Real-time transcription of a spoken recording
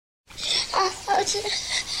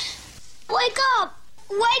Wake up!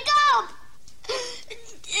 Wake up!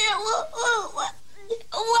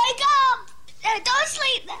 Wake up! Don't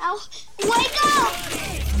sleep now. Wake up!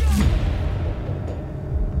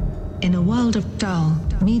 In a world of dull,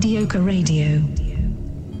 mediocre radio,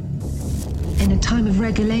 in a time of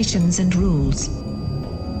regulations and rules,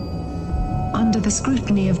 under the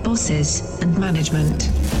scrutiny of bosses and management,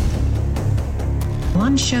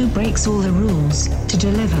 one show breaks all the rules to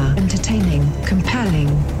deliver entertaining, compelling,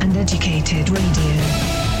 and educated radio,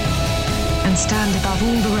 and stand above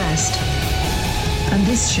all the rest. And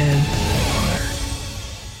this show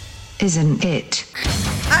isn't it.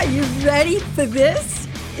 Are you ready for this?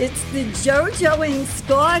 It's the JoJo and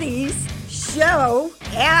Scotty's show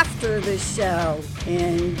after the show.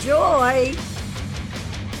 Enjoy.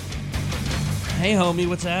 Hey, homie,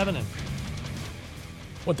 what's happening?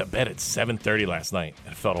 Went to bed at 7:30 last night.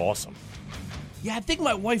 It felt awesome. Yeah, I think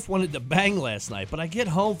my wife wanted to bang last night, but I get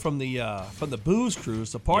home from the booze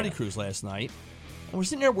cruise, the party cruise last night, and we're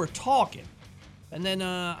sitting there, we're talking, and then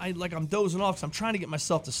I'm dozing off because I'm trying to get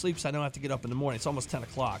myself to sleep so I don't have to get up in the morning. It's almost 10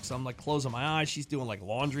 o'clock, so I'm like closing my eyes. She's doing like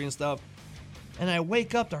laundry and stuff, and I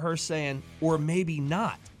wake up to her saying, "Or maybe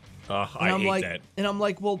not." I hate that. And I'm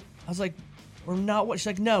like, well, I was like, "Or not what?" She's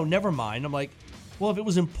like, "No, never mind." I'm like, well, if it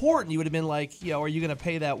was important, you would have been like, are you going to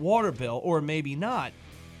pay that water bill? Or maybe not.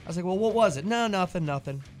 I was like, well, what was it? No,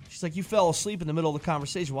 nothing. She's like, you fell asleep in the middle of the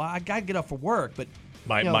conversation. Well, I got to get up for work, but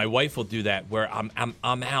my wife will do that where I'm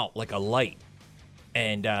out like a light,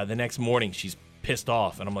 and the next morning she's pissed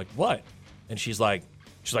off, and I'm like, what? And she's like,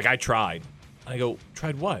 I tried. I go,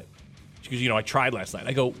 tried what? She goes, I tried last night.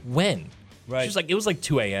 I go, when? Right. She's like, it was like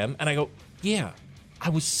 2 a.m. And I go, yeah. I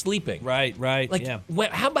was sleeping. Right. Like, yeah.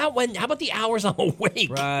 How about the hours I'm awake?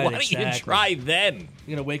 Right, Why don't you try then? You're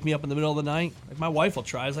going to wake me up in the middle of the night? Like, my wife will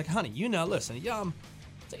try. I was like, honey, listen,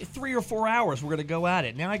 3 or 4 hours we're going to go at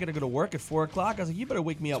it. Now I got to go to work at 4 o'clock. I was like, you better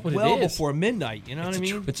wake me up well before midnight. You know what I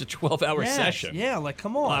mean? It's a 12-hour session. Yeah, like,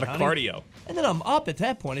 come on, a lot of honey. cardio. And then I'm up at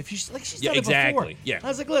that point. If she's done it before. Yeah. I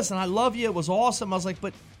was like, listen, I love you. It was awesome. I was like,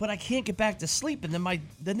 but I can't get back to sleep. And then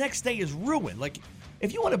the next day is ruined. Like,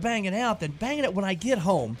 if you want to bang it out, then bang it out when I get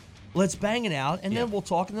home. Let's bang it out, and then we'll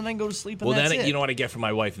talk, and then I can go to sleep, and that's it. You know what I get from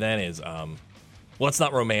my wife then is, it's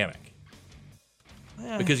not romantic.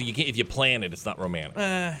 Because if you plan it, it's not romantic.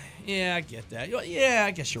 Yeah, I get that. Yeah, I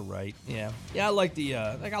guess you're right. Yeah, I like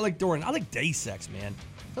I like day sex, man.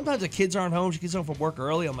 Sometimes the kids aren't home. She gets home from work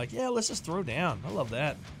early. I'm like, yeah, let's just throw down. I love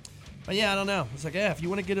that. But yeah, I don't know. It's like, if you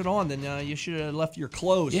want to get it on, then you should have left your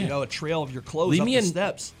clothes, a trail of your clothes up the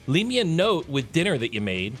steps. Leave me a note with dinner that you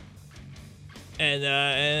made.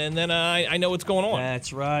 And then I know what's going on.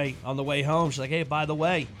 That's right. On the way home, she's like, hey, by the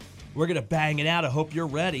way, we're going to bang it out. I hope you're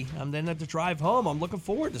ready. And then at the drive home, I'm looking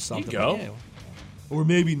forward to something. There you go. Yeah. Or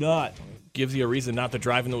maybe not. Gives you a reason not to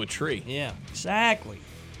drive into a tree. Yeah, exactly.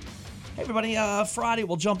 Hey, everybody, Friday,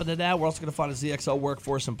 we'll jump into that. We're also going to find a ZXL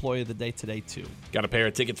Workforce Employee of the Day today, too. Got a pair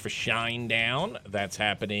of tickets for Shinedown. That's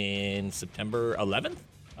happening September 11th.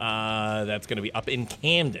 That's going to be up in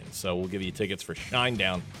Camden. So we'll give you tickets for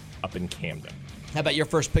Shinedown up in Camden. How about your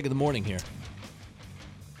first pick of the morning here?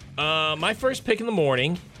 My first pick in the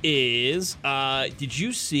morning is, did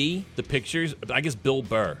you see the pictures? I guess Bill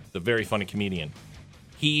Burr, the very funny comedian,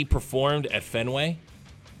 he performed at Fenway,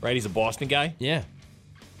 right? He's a Boston guy. Yeah.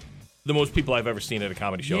 The most people I've ever seen at a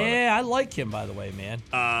comedy show. Yeah, I like him, by the way, man.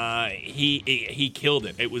 He killed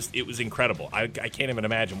it. It was incredible. I can't even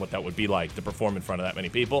imagine what that would be like to perform in front of that many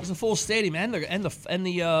people. It was a full stadium and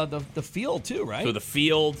the field too, right? So the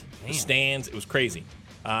field, the stands, it was crazy.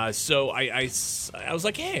 So I was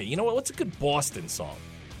like, hey, you know what? What's a good Boston song?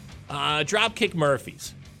 Dropkick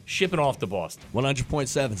Murphys. Shipping off to Boston.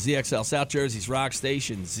 100.7 ZXL, South Jersey's rock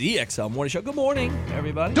station, ZXL Morning Show. Good morning,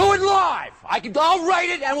 everybody. Do it live. I'll write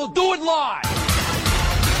it and we'll do it live.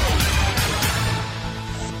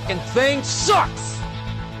 Fucking thing sucks.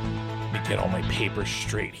 Let me get all my papers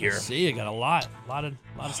straight here. See, you got a lot of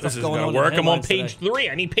stuff this is going on. This is going to work. I'm on page 3.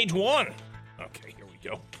 I need page 1. Okay, here we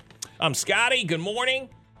go. I'm Scotty. Good morning.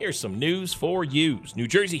 Here's some news for yous. New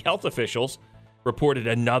Jersey health officials reported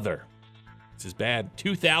another. This is bad.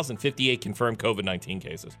 2,058 confirmed COVID-19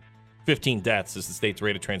 cases. 15 deaths as the state's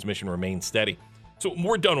rate of transmission remains steady. So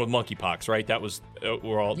we're done with monkeypox, right? That was that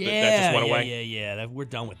just went away? Yeah. We're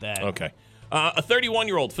done with that. Okay. A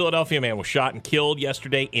 31-year-old Philadelphia man was shot and killed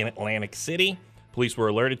yesterday in Atlantic City. Police were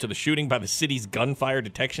alerted to the shooting by the city's gunfire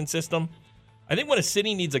detection system. I think when a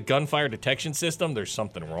city needs a gunfire detection system, there's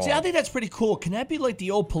something wrong. See, I think that's pretty cool. Can that be like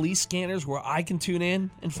the old police scanners where I can tune in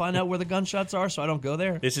and find out where the gunshots are so I don't go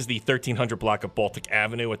there? This is the 1300 block of Baltic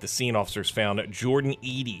Avenue. At the scene, officers found Jordan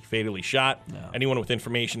Eady fatally shot. No. Anyone with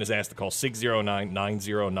information is asked to call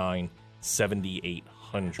 609-909-7800.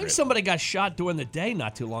 I think somebody got shot during the day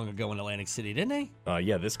not too long ago in Atlantic City, didn't they?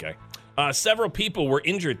 Yeah, this guy. Several people were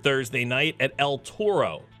injured Thursday night at El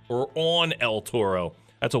Toro, or on El Toro.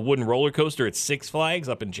 That's a wooden roller coaster at Six Flags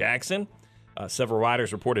up in Jackson. Several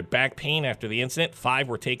riders reported back pain after the incident. 5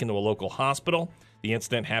 were taken to a local hospital. The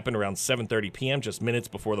incident happened around 7:30 p.m., just minutes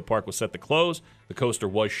before the park was set to close. The coaster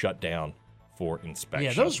was shut down for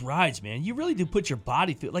inspection. Yeah, those rides, man, you really do put your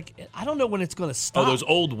body through. Like, I don't know when it's going to stop. Oh, those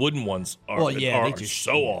old wooden ones are, they just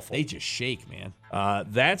so awful. They just shake, man.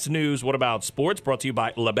 That's news. What about sports? Brought to you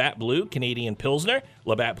by Labatt Blue Canadian Pilsner.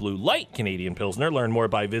 Labatt Blue Light Canadian Pilsner. Learn more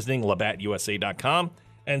by visiting LabattUSA.com.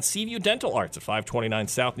 And Seaview Dental Arts at 529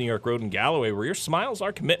 South New York Road in Galloway, where your smile's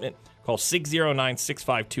our commitment. Call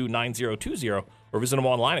 609-652-9020 or visit them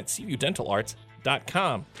online at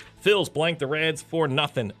SeaviewDentalArts.com. Phils blanked the Reds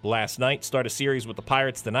 4-0 last night. Start a series with the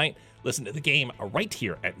Pirates tonight. Listen to the game right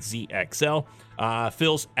here at ZXL.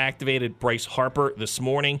 Phils activated Bryce Harper this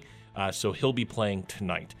morning, so he'll be playing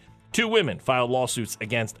tonight. 2 women filed lawsuits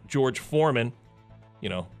against George Foreman. You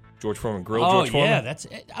know, George Foreman Grill. Oh, George Foreman. yeah.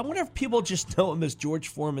 I wonder if people just know him as George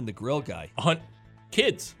Foreman, the grill guy.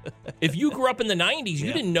 Kids, if you grew up in the 90s,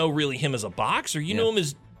 you didn't know really him as a boxer. You knew him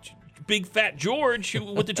as Big Fat George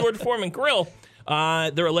with the George Foreman Grill.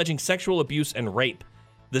 They're alleging sexual abuse and rape.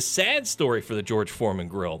 The sad story for the George Foreman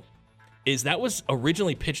Grill is that was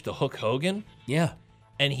originally pitched to Hook Hogan. Yeah.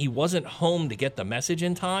 And he wasn't home to get the message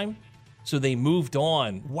in time. So they moved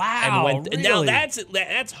on. Wow, and now really?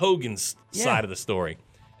 that's Hogan's side of the story.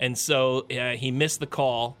 And so he missed the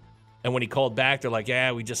call. And when he called back, they're like,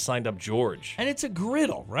 "Yeah, we just signed up George." And it's a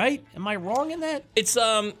griddle, right? Am I wrong in that? It's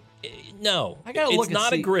no. I gotta look It's and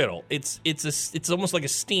not see. a griddle. It's almost like a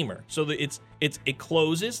steamer. So that it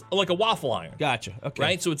closes like a waffle iron. Gotcha. Okay.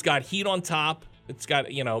 Right. So it's got heat on top. It's got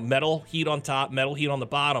metal heat on top, metal heat on the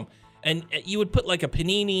bottom. And you would put like a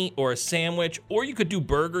panini or a sandwich, or you could do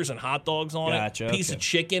burgers and hot dogs on Gotcha, it. Piece okay. of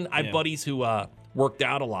chicken. I have buddies who worked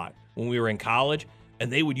out a lot when we were in college,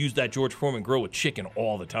 and they would use that George Foreman grill with chicken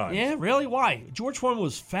all the time. Yeah, really? Why? George Foreman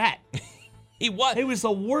was fat. He was. He was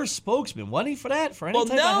the worst spokesman, wasn't he, for that? For any Well,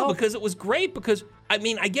 type of no, health? because it was great. Because I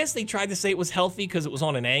guess they tried to say it was healthy because it was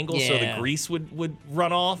on an angle, so the Yeah. grease would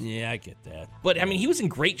run off. Yeah, I get that. But he was in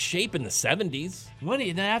great shape in the 70s.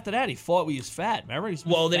 Then after that, he fought when he was fat. Remember? He was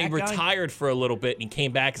Well, then he fat guy? retired for a little bit and he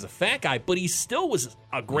came back as a fat guy. But he still was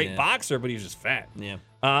a great boxer, but he was just fat. Yeah.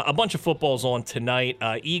 A bunch of football's on tonight.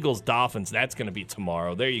 Eagles, Dolphins, that's going to be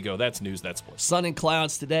tomorrow. There you go. That's news. That's sports. Sun and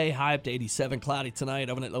clouds today, high up to 87. Cloudy tonight,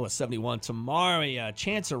 overnight low at 71. Tomorrow, a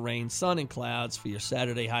chance of rain, sun and clouds for your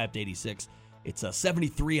Saturday, high up to 86. It's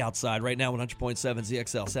 73 outside right now, 100.7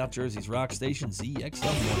 ZXL, South Jersey's rock station, ZXL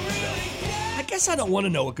Morning Show. I guess I don't want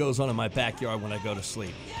to know what goes on in my backyard when I go to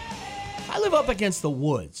sleep. I live up against the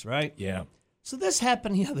woods, right? Yeah. So this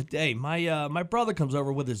happened the other day. My brother comes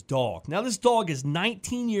over with his dog. Now, this dog is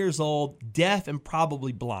 19 years old, deaf, and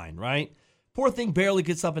probably blind, right? Poor thing barely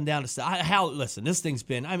gets up and down the stairs. Listen, this thing's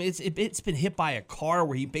been, it's been hit by a car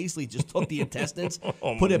where he basically just took the intestines,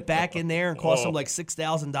 put it back in there, and cost him like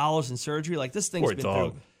 $6,000 in surgery. Like, this thing's Poor been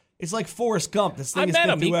dog. through. It's like Forrest Gump. This thing I has met been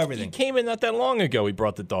him. through He everything. came in not that long ago. He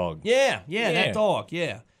brought the dog. Yeah, that dog,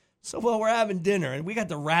 yeah. So, we're having dinner, and we got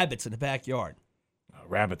the rabbits in the backyard.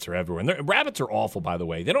 Rabbits are everywhere. And rabbits are awful, by the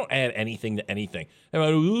way. They don't add anything to anything.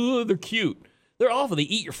 They're cute. They're awful. They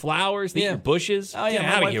eat your flowers. They eat your bushes. Oh, yeah, Get my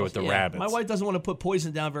out of wife here was- with the yeah, rabbits. My wife doesn't want to put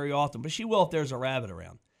poison down very often, but she will if there's a rabbit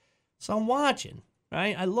around. So I'm watching,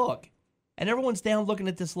 right? I look, and everyone's down looking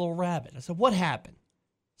at this little rabbit. I said, what happened?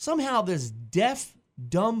 Somehow this deaf,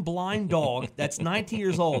 dumb, blind dog that's 19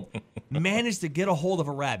 years old managed to get a hold of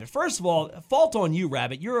a rabbit. First of all, fault on you,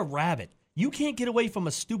 rabbit. You're a rabbit. You can't get away from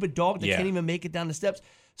a stupid dog that can't even make it down the steps.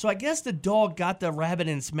 So I guess the dog got the rabbit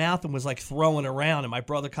in its mouth and was like throwing it around, and my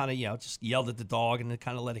brother kind of, just yelled at the dog and then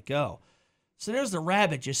kind of let it go. So there's the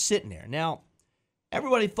rabbit just sitting there. Now,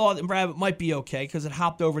 everybody thought the rabbit might be okay because it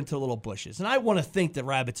hopped over into little bushes. And I want to think the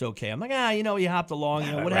rabbit's okay. I'm like, he hopped along.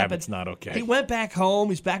 That what rabbit's happened? not okay. He went back home.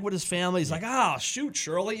 He's back with his family. He's like, shoot,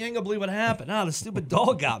 Shirley, you ain't going to believe what happened. The stupid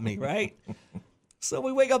dog got me, right? So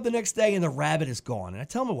we wake up the next day and the rabbit is gone. And I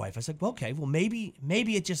tell my wife, I said, okay, well, maybe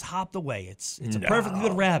it just hopped away. It's a perfectly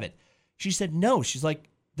good rabbit. She said, no. She's like,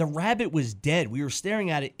 the rabbit was dead. We were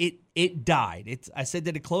staring at it. It died. I said,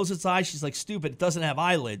 did it close its eyes? She's like, stupid. It doesn't have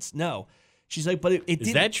eyelids. No. She's like, but it Is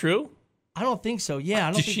didn't. that true? I don't think so. Yeah,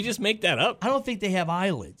 I don't Did think she just make that up? I don't think they have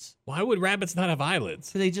eyelids. Why would rabbits not have eyelids?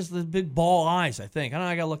 So they just the big ball eyes. I think. I don't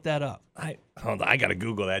know. I gotta look that up. Hold on, I gotta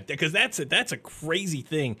Google that because that's a crazy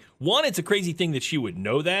thing. One, it's a crazy thing that she would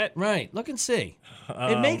know that. Right. Look and see.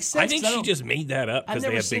 It makes sense. I think she just made that up I've because they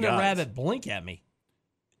never have seen big a eyes. rabbit blink at me.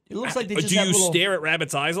 It looks like they just Do have you little. stare at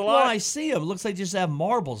rabbits' eyes a Well, lot? I see them. It looks like they just have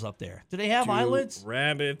marbles up there. Do they have Do eyelids?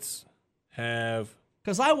 Rabbits have.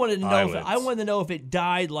 Because I wanted to know. Eyelids. If it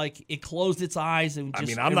died, like it closed its eyes and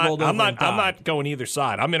just. I'm it rolled over and I'm died. not going either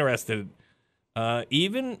side. I'm interested.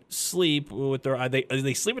 Even sleep with their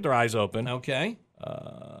they sleep with their eyes open. Okay.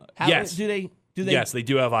 Yes. Do they? Yes, they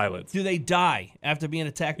do have eyelids. Do they die after being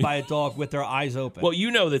attacked by a dog with their eyes open? Well, you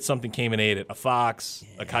know that something came and ate it. A fox,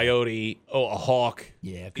 a coyote, a hawk.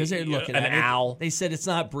 yeah, because they're looking an at it. owl. They said it's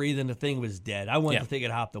not breathing. The thing was dead. I wanted Yeah. to think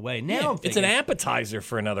it hopped away. Now I'm It's thinking, an appetizer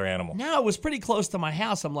for another animal. Now it was pretty close to my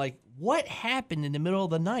house. I'm like, what happened in the middle of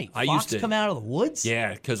the night? I Fox used to- come out of the woods?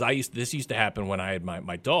 Yeah, because this used to happen when I had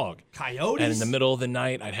my dog. Coyotes? And in the middle of the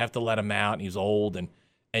night, I'd have to let him out, and he was old, and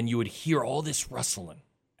you would hear all this rustling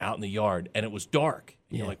out in the yard, and it was dark.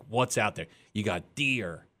 And you're like, what's out there? You got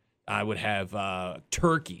deer. I would have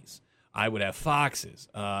turkeys. I would have foxes.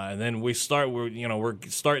 And then we're starting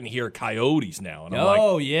to hear coyotes now. And I'm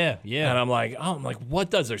like, yeah. and I'm like, what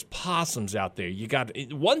does? There's possums out there. You got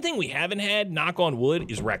one thing we haven't had, knock on wood,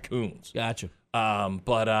 is raccoons. Gotcha.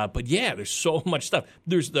 But yeah, there's so much stuff.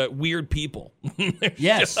 There's the weird people.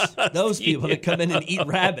 Yes, those people that come in and eat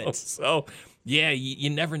rabbits. So yeah, you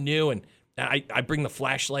never knew. And I bring the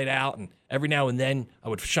flashlight out, and every now and then I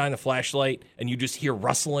would shine the flashlight, and you just hear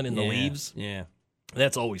rustling in the leaves. Yeah.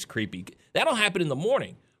 That's always creepy. That'll happen in the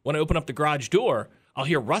morning when I open up the garage door. I'll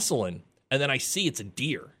hear rustling, and then I see it's a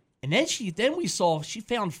deer. And then she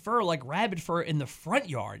found fur, like rabbit fur, in the front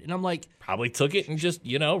yard. And I'm like, Probably took it and just,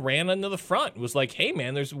 ran into the front. It was like, hey,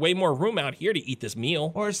 man, there's way more room out here to eat this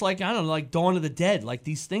meal. or it's like, I don't know, like Dawn of the Dead. Like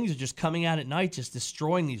these things are just coming out at night, just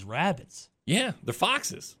destroying these rabbits. Yeah, they're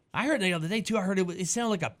foxes. I heard the other day, too, it sounded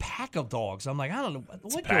like a pack of dogs. I'm like, I don't know.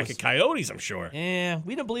 It's a pack of coyotes, I'm sure. Yeah,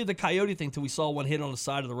 we didn't believe the coyote thing till we saw one hit on the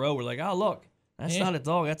side of the road. We're like, oh, look, that's not a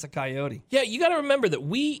dog, that's a coyote. Yeah, you got to remember that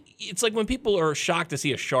it's like when people are shocked to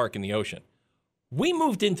see a shark in the ocean. We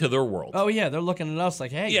moved into their world. Oh, yeah, they're looking at us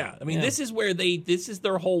like, hey. Yeah, I mean, this is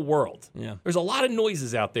their whole world. Yeah. There's a lot of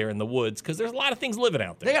noises out there in the woods because there's a lot of things living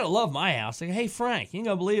out They there. got to love my house. Like, hey, Frank, you ain't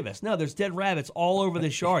going to believe us. No, there's dead rabbits all over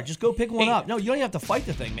this yard. Just go pick one up. No, you don't even have to fight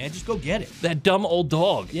the thing, man. Just go get it. That dumb old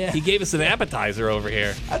dog. Yeah. He gave us an appetizer over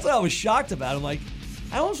here. That's what I was shocked about. I'm like,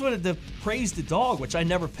 I almost wanted to praise the dog, which I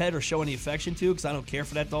never pet or show any affection to because I don't care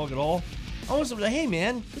for that dog at all. I almost was like, hey,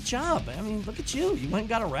 man, good job. I mean, look at you. You went and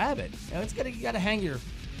got a rabbit. You got to hang your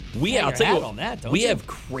I'll tell you hat what, on that, don't we you? have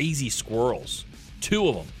crazy squirrels, 2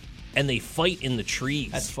 of them, and they fight in the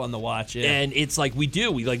trees. That's fun to watch, yeah. And it's like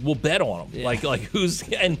we'll bet on them. Yeah. Like who's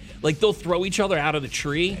and like they'll throw each other out of the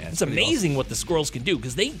tree. Yeah, it's pretty amazing what the squirrels can do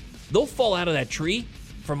because they'll fall out of that tree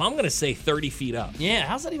from I'm gonna say 30 feet up. Yeah,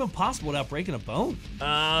 how's that even possible without breaking a bone?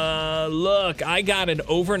 Look, I got an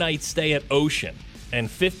overnight stay at Ocean and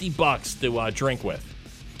 $50 to drink with.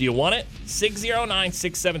 Do you want it?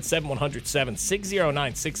 609-677-107.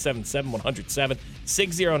 609-677-107.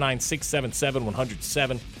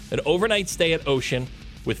 609-677-107. An overnight stay at Ocean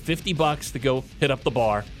with $50 to go hit up the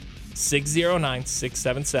bar.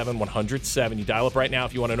 609-677-107. You dial up right now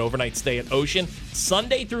if you want an overnight stay at Ocean,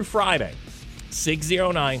 Sunday through Friday.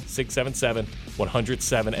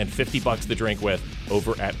 609-677-107 and $50 to drink with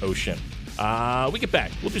over at Ocean. We get back.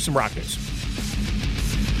 We'll do some rock news.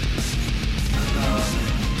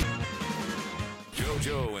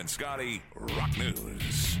 JoJo and Scotty Rock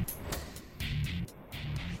News.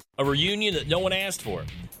 A reunion that no one asked for.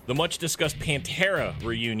 The much-discussed Pantera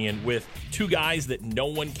reunion with 2 guys that no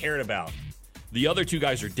one cared about. The other 2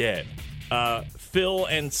 guys are dead. Phil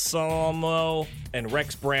Anselmo and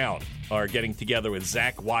Rex Brown are getting together with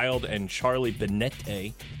Zakk Wylde and Charlie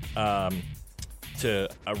Benante to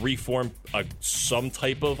reform some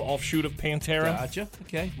type of offshoot of Pantera. Gotcha.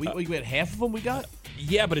 Okay. We had half of them we got?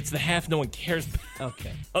 Yeah, but it's the half no one cares about.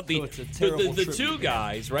 Okay. So it's a terrible the tribute 2 band.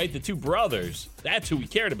 guys, right? The 2 brothers. That's who we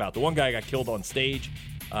cared about. The one guy got killed on stage.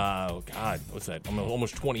 Oh God, what's that?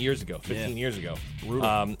 Almost 20 years ago, 15 years ago.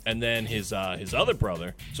 And then his other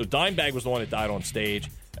brother. So Dimebag was the one that died on stage,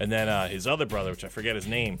 and then his other brother, which I forget his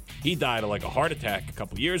name, he died of like a heart attack a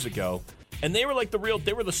couple years ago. And they were like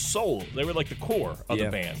they were the soul. They were like the core of the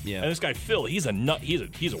band. Yeah. And this guy Phil, he's a nut.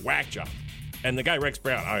 He's a whack job. And the guy Rex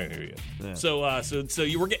Brown, I don't know yet. Yeah. So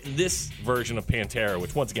you were getting this version of Pantera,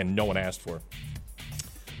 which once again no one asked for.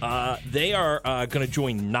 They are going to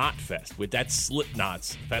join Knotfest with that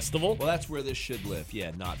Slipknot's festival. Well, that's where this should live.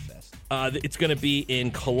 Yeah, Knotfest. It's going to be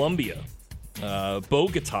in Colombia,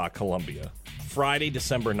 Bogota, Colombia, Friday,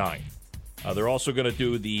 December 9th. They're also going to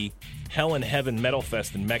do the Hell in Heaven Metal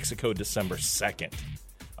Fest in Mexico, December 2nd.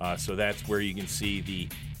 So that's where you can see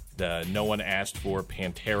the No One Asked For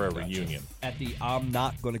Pantera reunion. At the I'm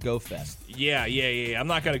Not Gonna Go Fest. Yeah. I'm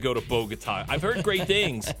not going to go to Bogota. I've heard great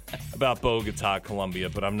things about Bogota, Colombia,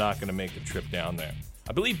 but I'm not going to make the trip down there.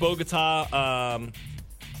 I believe Bogota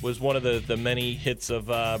was one of the many hits of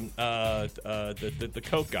the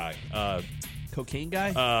Coke guy. Cocaine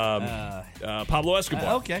guy? Pablo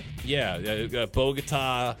Escobar. Okay. Yeah,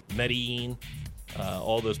 Bogota, Medellin,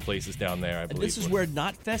 all those places down there, I believe. This is where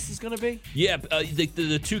Knotfest is going to be? Yeah,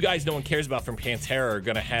 the two guys no one cares about from Pantera are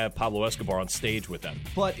going to have Pablo Escobar on stage with them.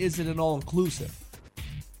 But is it an all-inclusive?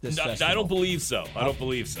 I don't believe so. I don't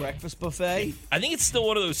believe so. Breakfast buffet? I think it's still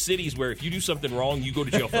one of those cities where if you do something wrong, you go to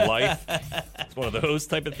jail for life. It's one of those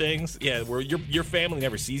type of things. Yeah, where your family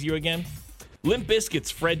never sees you again. Limp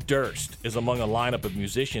Bizkit's Fred Durst is among a lineup of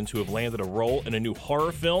musicians who have landed a role in a new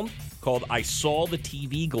horror film called I Saw the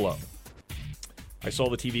TV Glow. I Saw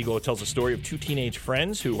the TV Glow tells a story of two teenage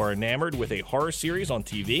friends who are enamored with a horror series on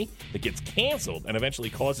TV that gets canceled and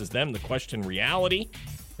eventually causes them to question reality.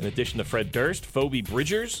 In addition to Fred Durst, Phoebe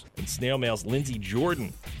Bridgers and Snail Mail's Lindsey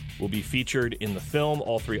Jordan will be featured in the film.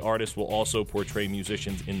 All three artists will also portray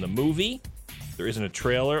musicians in the movie. There isn't a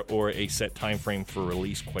trailer or a set time frame for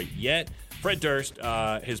release quite yet. Fred Durst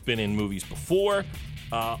has been in movies before.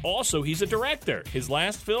 Also, he's a director. His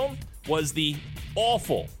last film was the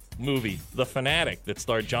awful movie, The Fanatic, that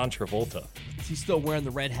starred John Travolta. Is he still wearing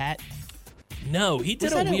the red hat? No, he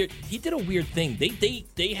did a weird thing.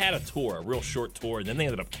 They had a tour, a real short tour, and then they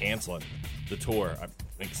ended up canceling the tour. I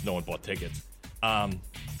think no one bought tickets.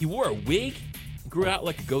 He wore a wig, grew out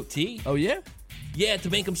like a goatee. Oh, yeah? Yeah, to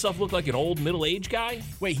make himself look like an old middle-aged guy.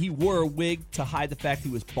 Wait, he wore a wig to hide the fact he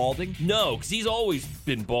was balding? No, because he's always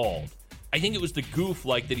been bald. I think it was the goof,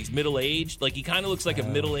 like, that he's middle-aged. Like, he kind of looks like a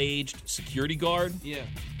middle-aged security guard. Yeah.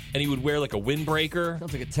 And he would wear, like, a windbreaker.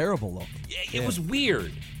 Sounds like a terrible look. Yeah, it was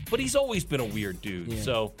weird. But he's always been a weird dude. Yeah.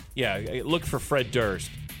 So, yeah, look for Fred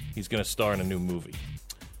Durst. He's going to star in a new movie.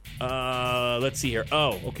 Let's see here.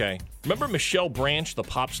 Oh, okay. Remember Michelle Branch, the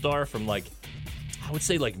pop star from, like, I would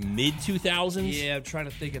say, like, mid-2000s? Yeah, I'm trying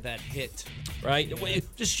to think of that hit. Right? Yeah.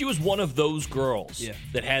 She was one of those girls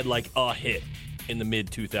that had, like, a hit in the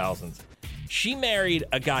mid-2000s. She married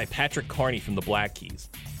a guy, Patrick Carney, from the Black Keys.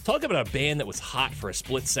 Talk about a band that was hot for a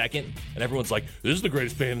split second, and everyone's like, this is the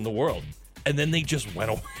greatest band in the world. And then they just went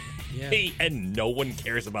away. Yeah. And no one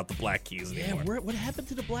cares about the Black Keys anymore. Yeah, what happened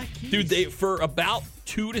to the Black Keys? Dude, for about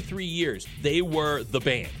 2 to 3 years, they were the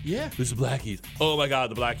band. Yeah. This is the Black Keys. Oh, my God,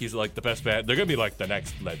 the Black Keys are like the best band. They're going to be like the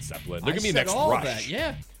next Led Zeppelin. They're going to be the next Rush. That,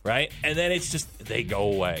 yeah. Right? And then it's just, they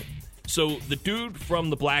go away. So the dude from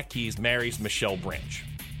the Black Keys marries Michelle Branch.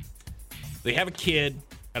 They have a kid,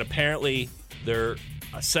 and apparently they're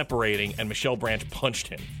separating, and Michelle Branch punched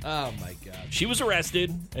him. Oh, my God. She was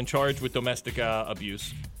arrested and charged with domestic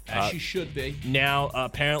abuse. As she should be. Now,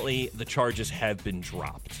 apparently, the charges have been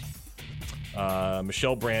dropped.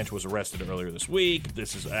 Michelle Branch was arrested earlier this week.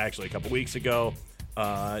 This is actually a couple weeks ago.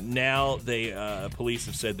 Now, police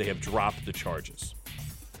have said they have dropped the charges.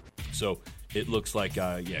 So it looks like,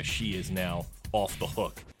 she is now off the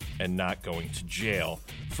hook and not going to jail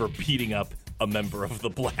for beating up a member of the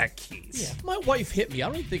Black Keys. Yeah, if my wife hit me,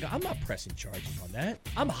 I'm not pressing charges on that.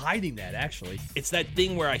 I'm hiding that, actually. It's that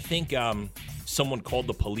thing where I think someone called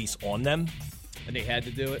the police on them. And they had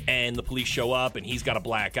to do it? And the police show up, and he's got a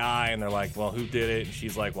black eye, and they're like, well, who did it? And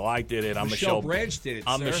she's like, well, I did it. I'm Michelle Branch did it,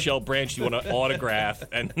 I'm sir. Michelle Branch. You want an autograph?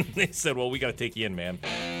 And they said, well, we got to take you in, ma'am.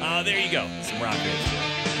 There you go. Some rock hits.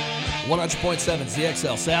 100.7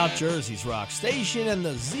 ZXL, South Jersey's rock station, and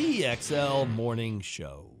the ZXL Morning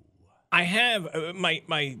Show. I have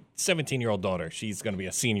my 17-year-old daughter. She's going to be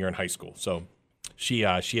a senior in high school, so she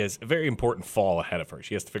has a very important fall ahead of her.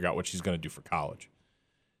 She has to figure out what she's going to do for college,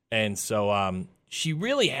 and so she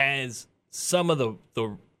really has some of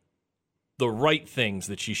the right things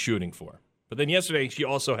that she's shooting for. But then yesterday, she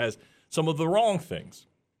also has some of the wrong things.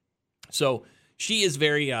 So she is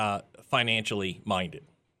very financially minded.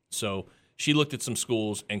 So she looked at some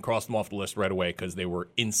schools and crossed them off the list right away because they were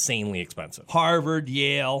insanely expensive. Harvard,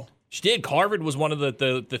 Yale. She did. Harvard was one of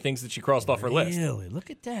the things that she crossed off her list. Really? Look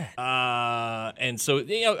at that. And so,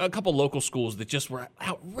 a couple local schools that just were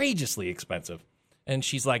outrageously expensive. And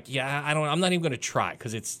she's like, yeah, I'm not even going to try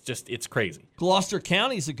because it's crazy. Gloucester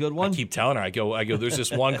County's a good one. I keep telling her, I go, there's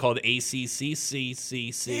this one called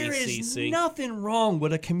ACCCCCCC. There is nothing wrong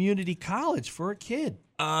with a community college for a kid.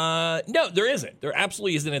 No, there isn't. There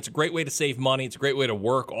absolutely isn't. It's a great way to save money. It's a great way to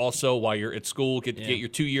work also while you're at school, get your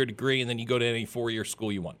 2-year degree, and then you go to any 4-year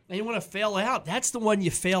school you want. And you want to fail out. That's the one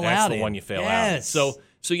you fail out That's the in. one you fail out. So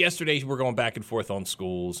yesterday we're going back and forth on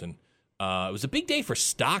schools, and it was a big day for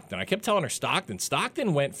Stockton. I kept telling her Stockton.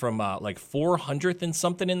 Stockton went from like 400th and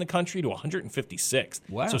something in the country to 156th.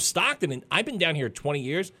 Wow. So Stockton, and I've been down here 20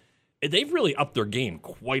 years. They've really upped their game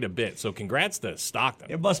quite a bit. So congrats to Stockton.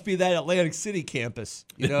 It must be that Atlantic City campus,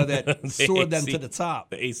 that soared them to the top.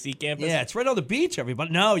 The AC campus? Yeah, it's right on the beach, everybody.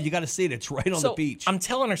 No, you got to see it. It's right on the beach. I'm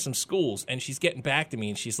telling her some schools, and she's getting back to me,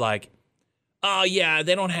 and she's like, oh, yeah,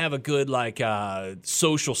 they don't have a good,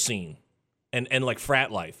 social scene and like,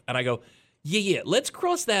 frat life. And I go, yeah, let's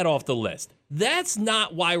cross that off the list. That's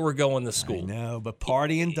not why we're going to school. I know, but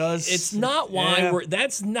partying does. It's not why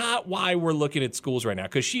that's not why we're looking at schools right now,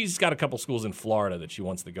 because she's got a couple schools in Florida that she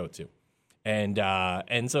wants to go to.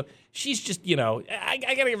 And so she's just, I got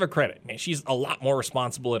to give her credit. Man, she's a lot more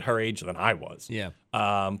responsible at her age than I was. Yeah.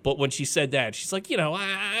 But when she said that, she's like,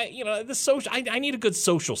 I need a good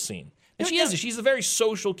social scene. And she's a very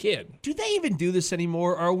social kid. Do they even do this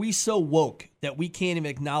anymore? Or are we so woke that we can't even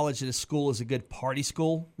acknowledge that a school is a good party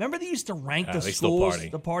school? Remember they used to rank the they schools, still party.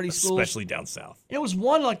 the party schools? Especially down south. It was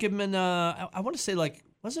one in, I want to say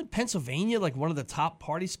wasn't Pennsylvania one of the top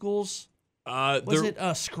party schools? Was it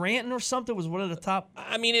Scranton or something? Was one of the top?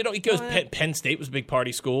 I mean, it goes. Penn State was a big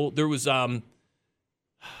party school. There was, I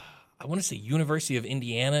want to say University of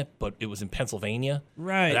Indiana, but it was in Pennsylvania.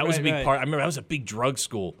 Right. That was a big part. I remember that was a big drug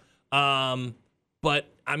school. But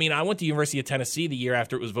I mean, I went to University of Tennessee the year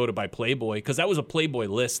after it was voted by Playboy, because that was a Playboy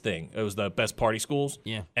list thing. It was the best party schools.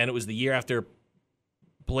 Yeah. And it was the year after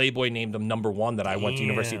Playboy named them number one that I went to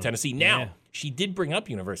University of Tennessee. Now, she did bring up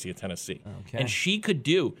University of Tennessee. Okay. And she could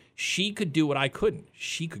do what I couldn't.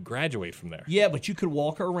 She could graduate from there. Yeah, but you could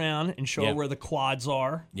walk her around and show her where the quads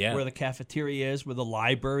are, where the cafeteria is, where the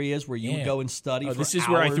library is, where you would go and study for this is hours.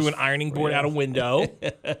 where I threw an ironing board out a window.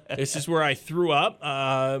 This is where I threw up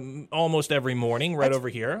almost every morning, right over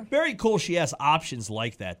here. Very cool she has options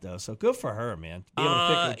like that, though. So good for her, man. Be able to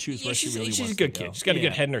pick and choose where she really wants to go. She's a good kid. She's got a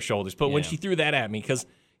good head on her shoulders. But when she threw that at me, because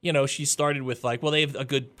she started with they have a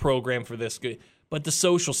good program for this, but the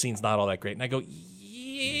social scene's not all that great. And I go,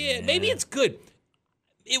 maybe it's good.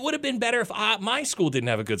 It would have been better if my school didn't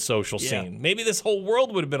have a good social scene. Maybe this whole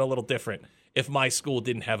world would have been a little different if my school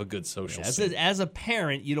didn't have a good social scene. As a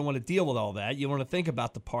parent, you don't want to deal with all that. You want to think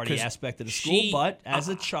about the party aspect of the school. But as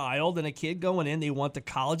a child and a kid going in, they want the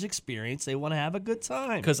college experience. They want to have a good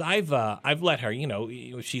time. Because I've let her,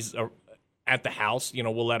 she's at the house,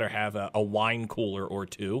 we'll let her have a wine cooler or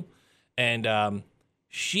two. And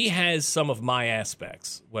she has some of my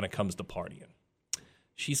aspects when it comes to partying.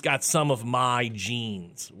 She's got some of my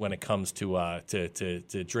genes when it comes to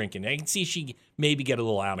drinking. I can see she maybe get a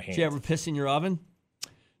little out of hand. Did you ever piss in your oven?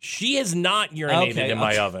 She has not urinated in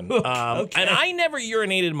my oven. And I never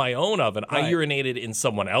urinated in my own oven. Right. I urinated in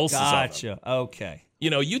someone else's oven. Gotcha. Okay.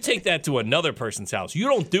 You take that to another person's house. You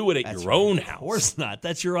don't do it at your own house. Of course not.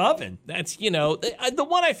 That's your oven. That's, the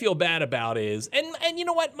one I feel bad about is, and you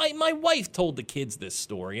know what? My wife told the kids this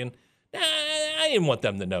story, and I didn't want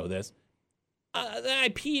them to know this. I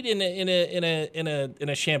peed in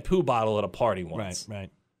a shampoo bottle at a party once. Right.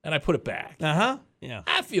 And I put it back. Uh-huh. Yeah.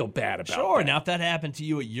 I feel bad about that. Sure. Now, if that happened to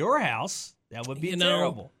you at your house, that would be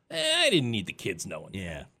terrible. I didn't need the kids knowing.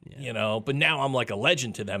 Yeah. But now I'm like a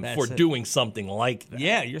legend to them for doing something like that.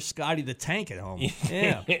 Yeah, you're Scotty the Tank at home.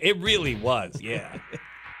 Yeah. It really was, yeah.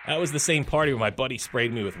 That was the same party where my buddy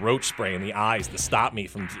sprayed me with roach spray in the eyes to stop me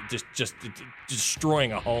from just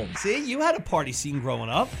destroying a home. See, you had a party scene growing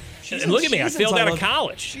up. And look at me, I failed out of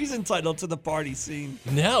college. She's entitled to the party scene.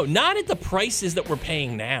 No, not at the prices that we're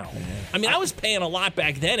paying now. Yeah. I mean, I was paying a lot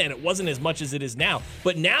back then, and it wasn't as much as it is now.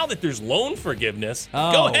 But now that there's loan forgiveness,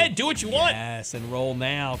 go ahead, do what you want. Yes, enroll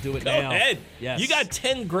now, do it now. Go ahead. Yes. You got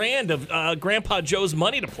 $10,000 of Grandpa Joe's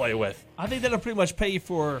money to play with. I think that'll pretty much pay you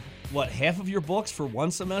for, half of your books for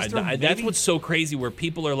one semester? That's what's so crazy, where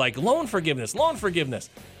people are like, loan forgiveness.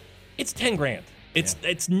 It's $10,000.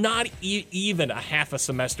 It's not even a half a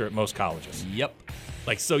semester at most colleges. Yep.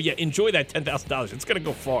 Enjoy that $10,000. It's going to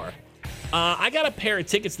go far. I got a pair of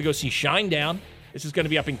tickets to go see Shinedown. This is going to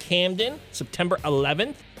be up in Camden, September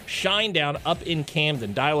 11th. Shinedown up in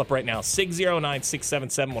Camden. Dial up right now,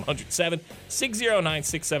 609-677-107,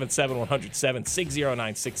 609-677-107,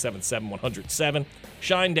 609-677-107.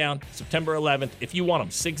 Shinedown, September 11th. If you want them,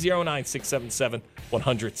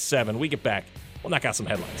 609-677-107. We get back, we'll knock out some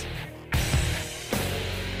headlines.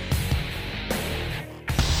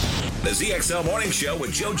 The ZXL Morning Show with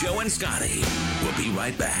JoJo and Scotty. We'll be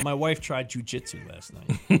right back. My wife tried jujitsu last night.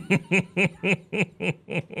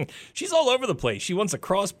 She's all over the place. She wants a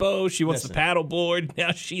crossbow. She wants the Listen. paddleboard.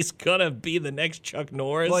 Now she's gonna be the next Chuck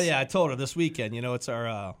Norris. Well, yeah, I told her this weekend. It's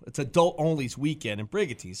our it's adult only's weekend in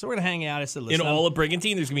Brigantine, so we're gonna hang out. I said, In listen, all of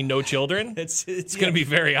Brigantine, there's gonna be no children. it's gonna be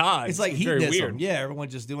very odd. It's like very hedonism. weird. Yeah, everyone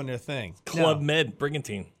just doing their thing. Club No. Med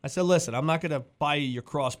Brigantine. I said, listen, I'm not going to buy you your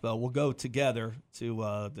crossbow. We'll go together to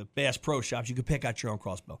the Bass Pro Shops. You can pick out your own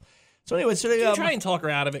crossbow. So anyway, You try and talk her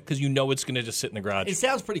out of it because you know it's going to just sit in the garage. it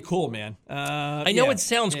sounds pretty cool, man. I know it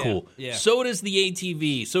sounds cool. Yeah. So does the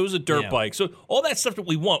ATV. So does a dirt Yeah. bike. So all that stuff that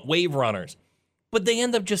we want, wave runners. But they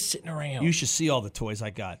end up just sitting around. You should see all the toys I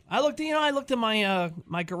got. I looked in my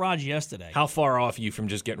my garage yesterday. How far off are you from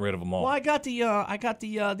just getting rid of them all? Well, I got the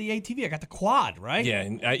ATV. I got the quad, right? Yeah,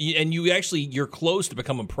 and you're close to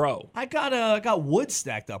becoming pro. I got wood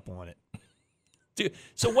stacked up on it. Dude,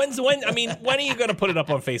 so when are you going to put it up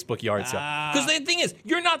on Facebook yard sale? Because the thing is,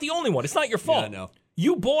 you're not the only one. It's not your fault. Yeah, I know.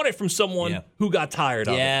 You bought it from someone Yeah. who got tired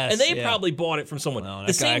of Yes, it. And they yeah. probably bought it from someone. No,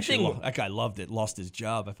 the same thing That guy loved it. Lost his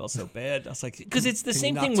job. I felt so bad. I was like, 'Cause it's the can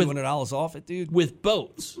same you thing knock with- $200 off it, dude. with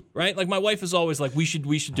boats, right? Like my wife is always like, we should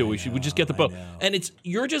just get the boat. know. And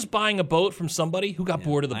you're just buying a boat from somebody who got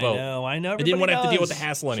bored of the boat. I know. I didn't want to have to deal with the does.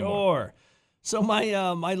 hassle anymore. Sure. So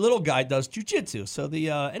my little guy does jujitsu. So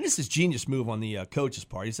and this is genius move on the coach's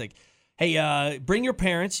part. He's like, hey, bring your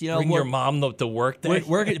parents. Bring your mom to work day.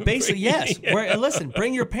 We're basically yes. Yeah. Listen,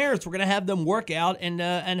 bring your parents. We're gonna have them work out and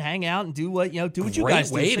hang out and do what you Great guys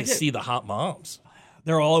do. way So to see the hot moms.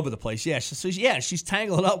 They're all over the place. Yeah. So she's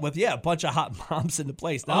tangling up with a bunch of hot moms in the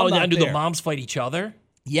place. Now, Oh, I'm not now do there. the moms fight each other?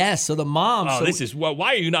 Yes. So the mom. Oh, why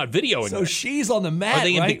are you not videoing So this? she's on the mat. Are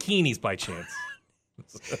they in right? bikinis by chance?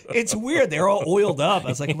 It's weird. They're all oiled up. I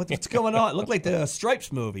was like, what's going on? It looked like the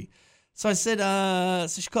Stripes movie. So I said,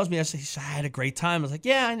 so she calls me. I said, I had a great time. I was like,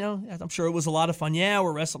 yeah, I know. I'm sure it was a lot of fun. Yeah,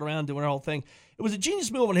 we're wrestling around, doing our whole thing. It was a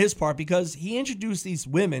genius move on his part because he introduced these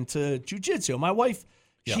women to jiu-jitsu. My wife,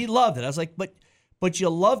 she loved it. I was like, but you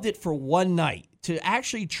loved it for one night. To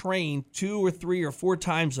actually train 2 or 3 or 4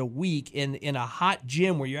 times a week in a hot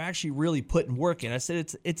gym where you're actually really putting work in. I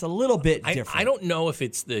said, it's a little bit different. I don't know if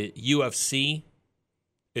it's the UFC,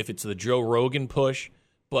 if it's the Joe Rogan push,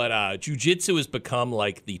 but jiu-jitsu has become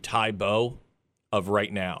like the Taebo of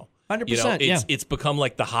right now. 100%, It's become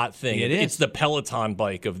like the hot thing. It is. It's the Peloton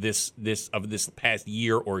bike of this past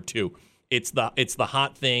year or two. It's the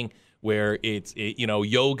hot thing where it's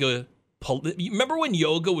yoga. Remember when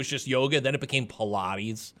yoga was just yoga, then it became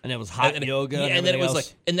Pilates, And it was hot yoga. Yeah, and and then it was everything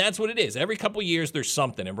else. and that's what it is. Every couple of years, there's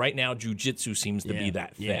something, and right now, jiu-jitsu seems to be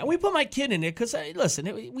that thing. Yeah, and we put my kid in it because, listen,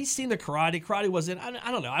 we seen the karate. Karate wasn't,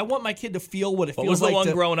 I don't know. I want my kid to feel what it What feels was the like one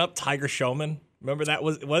to, growing up? Tiger Showman. Remember that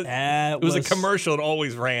was what? It It was a was- commercial. It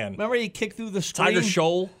always ran. Remember he kicked through the screen? Tiger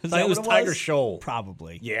Shoal. Is I that think it was what Tiger Shoal.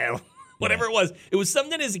 Probably. Yeah, whatever it was. It was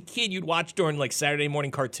something as a kid you'd watch during like Saturday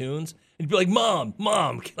morning cartoons. And you'd be like,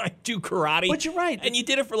 Mom, can I do karate? But you're right. And you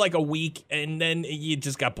did it for like a week, and then you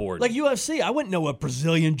just got bored. Like UFC, I wouldn't know what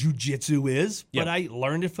Brazilian Jiu-Jitsu is, but Yeah. I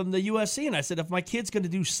learned it from the UFC, and I said, if my kid's going to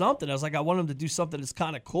do something, I was like, I want him to do something that's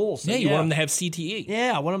kind of cool. So, yeah, you want them to have CTE.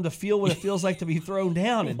 Yeah, I want him to feel what it feels like to be thrown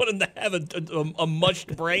down. You And want him to have a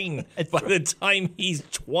mushed brain by the time he's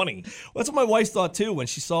 20. that's what my wife thought too when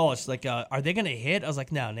she saw it. She's like, "Are they going to hit?" I was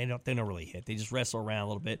like, "No, they don't really hit. They just wrestle around a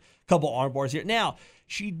little bit. A couple arm bars here." Now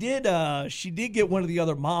she did get one of the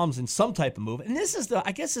other moms in some type of move, and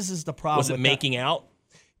I guess this is the problem. Was it with making out?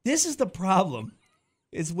 This is the problem.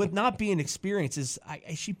 Is with not being experienced.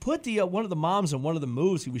 She put one of the moms in one of the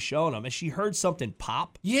moves he was showing them, and she heard something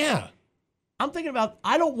pop. Yeah. I'm thinking about,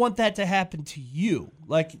 I don't want that to happen to you.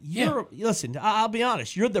 Like, listen, I'll be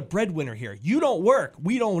honest, you're the breadwinner here. You don't work,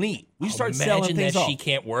 we don't eat. We start selling Imagine things that off. she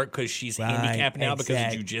can't work because she's Right, handicapped now because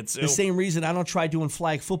of exact. jujitsu. The same reason I don't try doing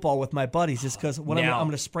flag football with my buddies is because when I'm Now,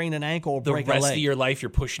 going to sprain an ankle or The break a rest leg. of your life, you're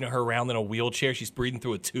pushing her around in a wheelchair. She's breathing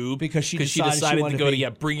through a tube Because she decided decided she wanted to to go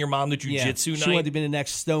to be- bring your mom to Yeah, jujitsu she night. wanted to be the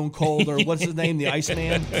next Stone Cold or what's his name, the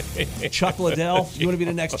Iceman? Chuck Liddell. You want to be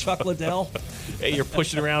the next Chuck Liddell? Hey, you're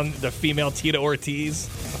pushing around the female Tita Ortiz.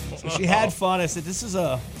 So she had fun. I said, this is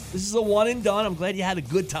a one and done. I'm glad you had a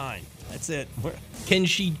good time. That's it. Can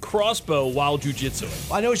she crossbow while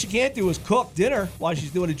jujitsu? I know what she can't do is cook dinner while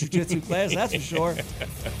she's doing a jiu-jitsu class, that's for sure.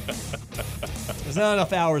 There's not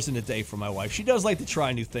enough hours in the day for my wife. She does like to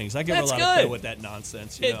try new things. I give her a That's lot good. of credit with that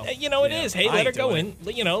nonsense. It is. Hey, I let her ain't go doing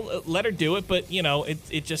in. Let her do it. But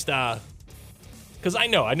it just because I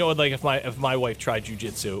know like if my wife tried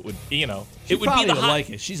jujitsu, it would it would be probably the would hot, like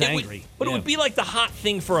it. She's would- angry. but it Yeah. would be like the hot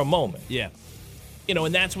thing for a moment. Yeah.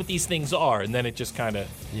 And that's what these things are. And then it just kind of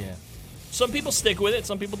Yeah. Some people stick with it,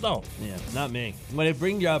 some people don't. Yeah, not me. When they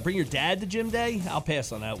bring your dad to gym day, I'll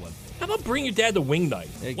pass on that one. How about bring your dad to wing night?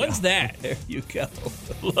 When's go. that? There you go.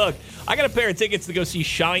 Look, I got a pair of tickets to go see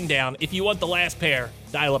Shinedown. If you want the last pair,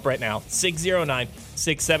 dial up right now.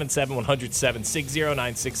 609-677-107.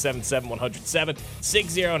 609-677-107.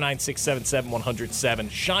 609-677-107.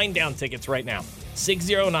 Shinedown tickets right now.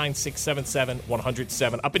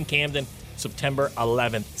 609-677-107. Up in Camden, September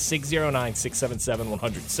 11th.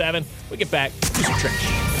 609-677-107. We get back to some trash.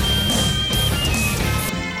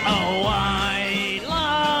 Oh, I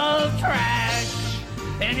love trash.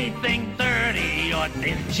 Anything dirty or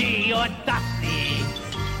dingy or dusty.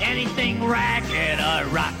 Anything ragged or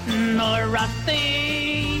rotten or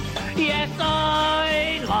rusty. Yes,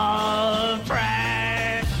 I love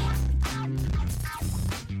trash.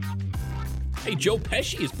 Hey, Joe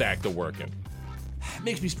Pesci is back to working. It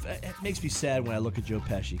makes me sad when I look at Joe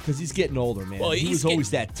Pesci because he's getting older, man. Well, he was always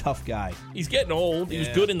that tough guy. He's getting old. He was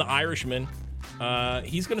Yeah. good in The Irishman.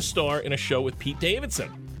 He's going to star in a show with Pete Davidson.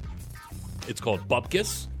 It's called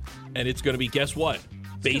Bupkis, and it's going to be, guess what?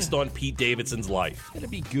 Based on Pete Davidson's life. Gonna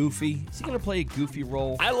be goofy. Is he gonna play a goofy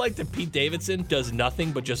role? I like that Pete Davidson does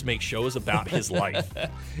nothing but just make shows about his life.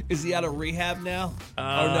 Is he out of rehab now? Or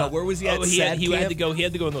no? Where was he at? He had Sad to go. He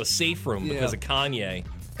had to go into a safe room Yeah. because of Kanye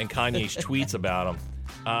and Kanye's tweets about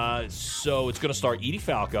him. So it's going to star Edie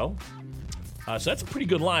Falco. So that's a pretty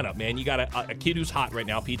good lineup, man. You got a kid who's hot right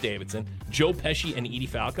now, Pete Davidson, Joe Pesci, and Edie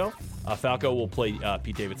Falco. Falco will play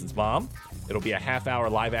Pete Davidson's mom. It'll be a half-hour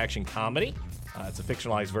live-action comedy. It's a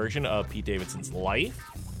fictionalized version of Pete Davidson's life.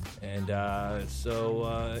 And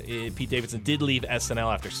Pete Davidson did leave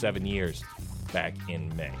SNL after 7 years back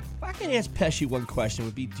in May. If I could ask Pesci one question,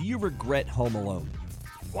 would be, do you regret Home Alone?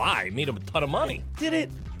 Why? It made him a ton of money. Did it?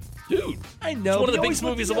 Dude, I know. it's one of he the always biggest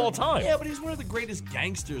went movies to of all time. Yeah, but he's one of the greatest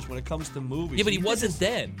gangsters when it comes to movies. Yeah, but he did wasn't this-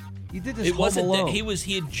 then. He did this It wasn't Home that Alone.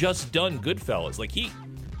 he had just done Goodfellas. Like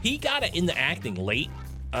he got into acting late.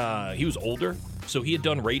 He was older, so he had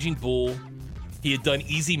done Raging Bull. He had done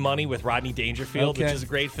Easy Money with Rodney Dangerfield, which Okay. is a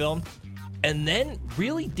great film, and then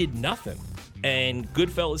really did nothing. And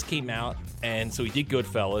Goodfellas came out, and so he did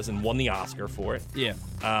Goodfellas and won the Oscar for it. Yeah.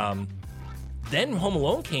 Then Home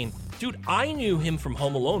Alone came. Dude, I knew him from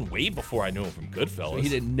Home Alone way before I knew him from Goodfellas. So he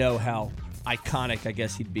didn't know how iconic, I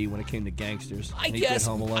guess, he'd be when it came to gangsters. I And he did guess,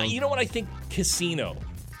 Home Alone. you know what, I think Casino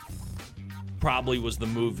probably was the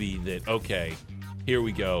movie that, okay, here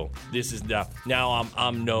we go. This is now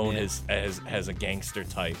I'm known as a gangster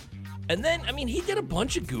type. And then, I mean, he did a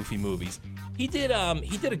bunch of goofy movies. He did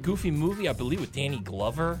a goofy movie, I believe, with Danny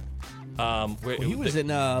Glover. Where Well, he was in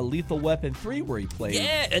Lethal Weapon 3 where he played.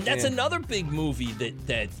 Yeah, and that's Yeah. another big movie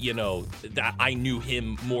that I knew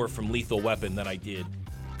him more from Lethal Weapon than I did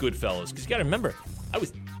Goodfellas. Because you got to remember, I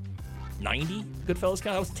was 90 Goodfellas.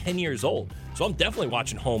 I was 10 years old, so I'm definitely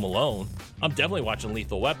watching Home Alone. I'm definitely watching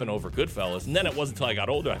Lethal Weapon over Goodfellas. And then it wasn't until I got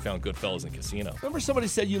older I found Goodfellas and Casino. Remember somebody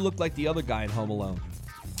said you looked like the other guy in Home Alone?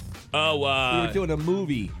 Oh, We were doing a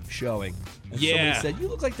movie showing. And Yeah. Somebody said, you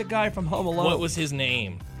look like the guy from Home Alone. what was his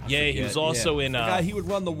name? He Forget, was also yeah. in. The guy, he would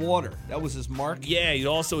run the water. That was his mark. Yeah, he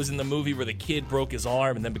also was in the movie where the kid broke his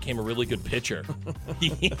arm and then became a really good pitcher.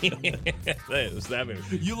 It was that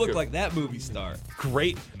movie. You look like that movie star.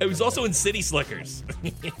 Great. It was also in City Slickers.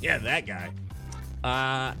 Yeah, that guy.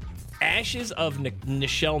 Ashes of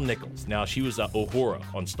Nichelle Nichols. Now, she was Uhura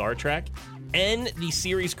on Star Trek. And the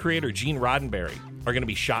series creator, Gene Roddenberry, are going to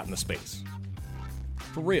be shot into space.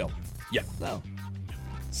 For real. Yeah. No.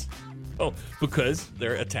 Oh, because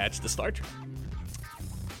they're attached to Star Trek.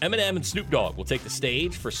 Eminem and Snoop Dogg will take the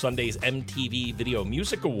stage for Sunday's MTV Video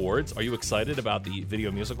Music Awards. Are you excited about the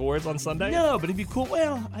Video Music Awards on Sunday? No, but it'd be cool.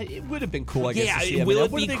 Well, it would have been cool, I guess, Yeah, to see will Eminem.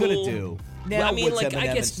 it What be are they cool? going to do? Now, Well, I mean, what's like, I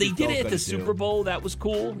Eminem guess and they Snoop did Dogg it at gonna the do? Super Bowl. That was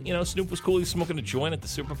cool. You know, Snoop was cool. He was smoking a joint at the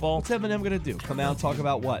Super Bowl. What's Eminem going to do? Come out and talk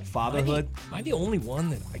about what? Fatherhood? Am I the only one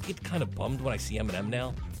that I get kind of bummed when I see Eminem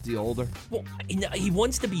now? Is he older? Well, he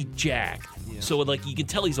wants to be jacked. Yeah. So, like, you can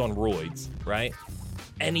tell he's on roids, right?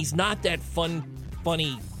 And he's not that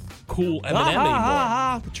funny, cool Eminem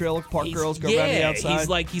anymore. The Trailer Park He's- Girls go around the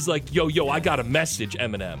outside. he's like, yo, I got a message,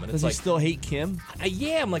 Eminem, and Does it's he like, still hate Kim?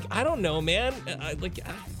 yeah, I'm like, I don't know, man. I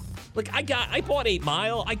bought 8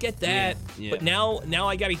 Mile, I get that, Yeah. but now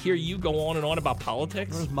I got to hear you go on and on about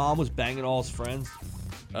politics. His mom was banging all his friends.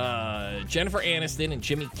 Jennifer Aniston and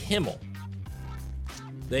Jimmy Kimmel.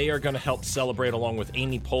 They are going to help celebrate along with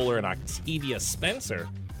Amy Poehler and Octavia Spencer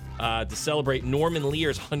to celebrate Norman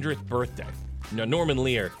Lear's 100th birthday. You know, Norman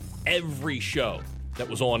Lear, every show that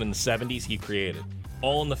was on in the 70s, he created.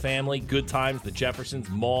 All in the Family, Good Times, The Jeffersons,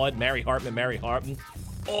 Maude, Mary Hartman,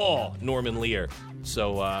 all Norman Lear.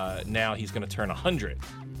 So now he's going to turn 100.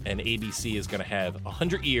 and ABC is going to have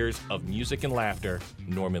 100 years of music and laughter,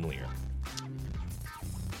 Norman Lear.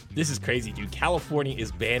 This is crazy, dude. California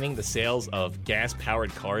is banning the sales of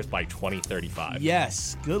gas-powered cars by 2035.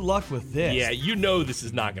 Yes. Good luck with this. Yeah, you know this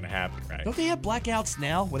is not going to happen, right? Don't they have blackouts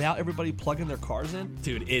now without everybody plugging their cars in?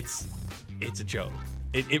 Dude, it's a joke.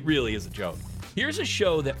 It really is a joke. Here's a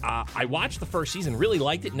show that I watched the first season, really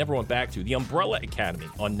liked it, never went back to. The Umbrella Academy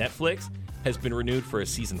on Netflix has been renewed for a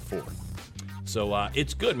season 4. So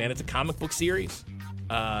it's good, man. It's a comic book series.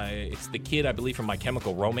 It's the kid, I believe, from My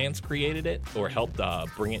Chemical Romance created it or helped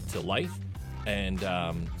bring it to life. And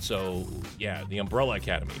so, yeah, The Umbrella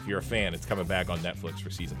Academy. If you're a fan, it's coming back on Netflix for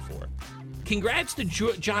season 4. Congrats to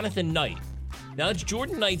Jonathan Knight. Now, that's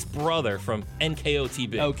Jordan Knight's brother from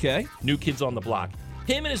NKOTB. Okay. New Kids on the Block.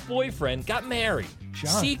 Him and his boyfriend got married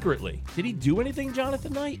secretly. Did he do anything,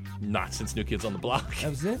 Jonathan Knight? Not since New Kids on the Block. That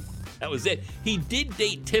was it? That was it. He did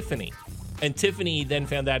date Tiffany. And Tiffany then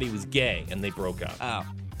found out he was gay, and they broke up.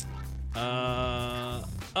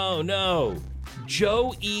 Oh no.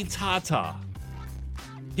 Joe E. Tata.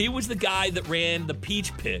 He was the guy that ran the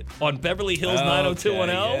Peach Pit on Beverly Hills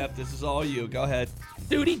 90210. Yep, this is all you. Go ahead.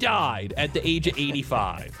 Dude, he died at the age of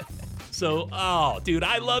 85. So, dude,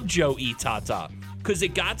 I love Joe E. Tata. Because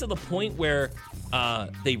it got to the point where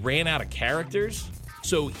they ran out of characters.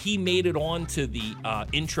 So he made it on to the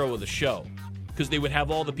intro of the show. Because they would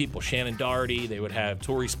have all the people, Shannon Doherty, they would have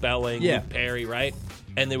Tori Spelling, Luke Perry, right?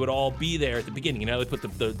 And they would all be there at the beginning. You know, they put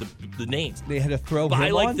the names. They had to throw By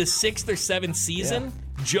him like on? the 6th or 7th season,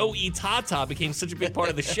 Joe E. Tata became such a big part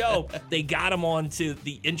of the show, they got him on to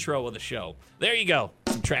the intro of the show. There you go.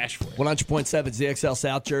 Some trash for you. 100.7 ZXL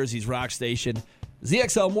South Jersey's Rock Station.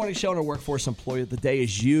 ZXL Morning Show and our Workforce Employee of the Day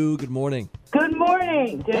is you. Good morning. Good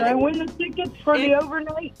morning. Did I win the tickets for the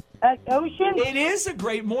overnight at Ocean? It is a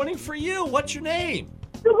great morning for you. What's your name?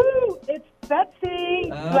 Woohoo! It's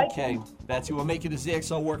Betsy. Okay, Betsy, we'll make you the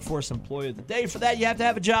ZXL Workforce Employee of the Day. For that, you have to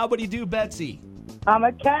have a job. What do you do, Betsy? I'm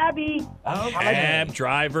a cabbie. Cab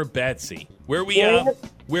driver Betsy. Where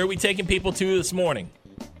are we taking people to this morning?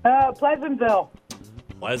 Pleasantville.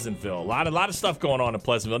 Pleasantville. A lot of stuff going on in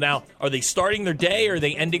Pleasantville. Now, are they starting their day or are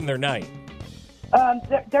they ending their night?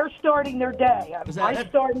 They're starting their day. I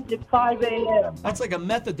started at 5 a.m. That's like a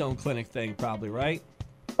methadone clinic thing, probably, right?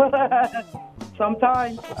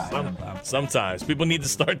 Sometimes. Sometimes. People need to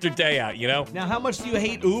start their day out, you know? Now, how much do you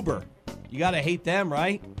hate Uber? You got to hate them,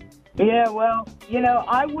 right? Yeah, well, you know,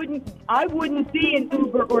 I wouldn't be an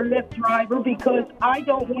Uber or Lyft driver because I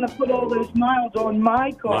don't want to put all those miles on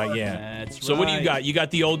my car. Yeah. That's So what do you got? You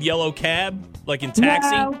got the old yellow cab, like in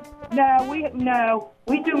Taxi? No,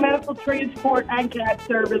 we do medical transport and cab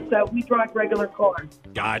service, so we drive regular cars.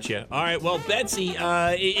 Gotcha. All right, well, Betsy,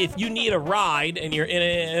 if you need a ride and you're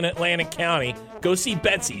in Atlantic County, go see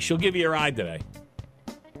Betsy. She'll give you a ride today.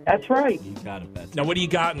 That's right. You got it, Betsy. Now, what do you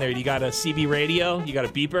got in there? You got a CB radio? You got a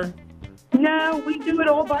beeper? No, we do it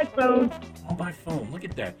all by phone. All by phone. Look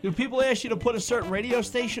at that. Do people ask you to put a certain radio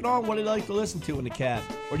station on? What do you like to listen to in the cab?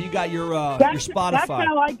 Or do you got your Spotify? That's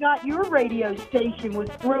how I got your radio station, was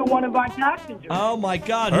through one of my passengers. Oh, my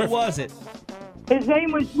God. Who was it? His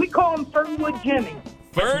name was, we call him Fernwood Jimmy.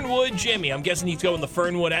 Fernwood Jimmy. I'm guessing he's going the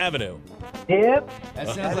Fernwood Avenue. Yep. That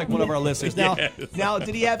sounds like one of our listeners. Now,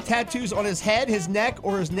 did he have tattoos on his head, his neck,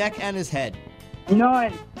 or his neck and his head?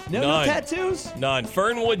 None. No tattoos? None.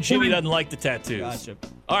 Fernwood Jimmy doesn't like the tattoos. Gotcha.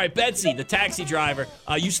 All right, Betsy, the taxi driver.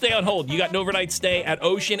 You stay on hold. You got an overnight stay at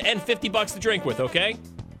Ocean and $50 to drink with, okay?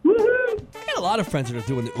 Woohoo! I got a lot of friends that are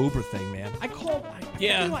doing the Uber thing, man. I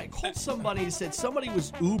called somebody and said somebody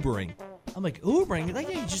was Ubering. I'm like, Ubering? Like,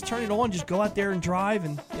 yeah, you just turn it on, just go out there and drive,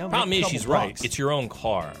 and Problem is, she's right. It's your own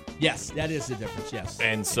car. Yes, that is the difference. Yes.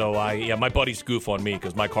 And so my buddies goof on me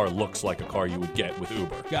because my car looks like a car you would get with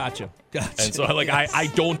Uber. Gotcha. And so I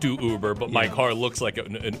don't do Uber, but my car looks like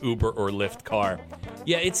an Uber or Lyft car.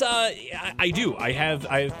 Yeah, it's I do. I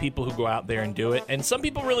have people who go out there and do it, and some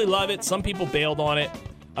people really love it. Some people bailed on it.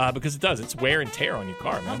 Because it does. It's wear and tear on your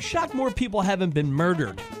car, man. I'm shocked more people haven't been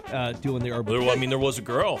murdered doing the Uber. I mean, there was a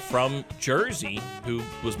girl from Jersey who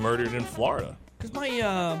was murdered in Florida. Because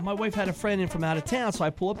my wife had a friend in from out of town, so I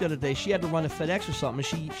pulled up the other day. She had to run a FedEx or something,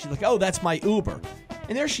 and she's like, oh, that's my Uber.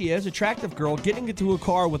 And there she is, attractive girl, getting into a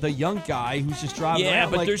car with a young guy who's just driving around. Yeah,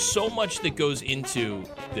 but like, there's so much that goes into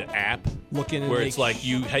the app. Looking where it's like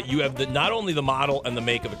you have not only the model and the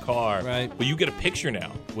make of the car, right, but you get a picture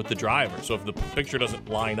now with the driver. So if the picture doesn't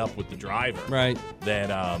line up with the driver, right, then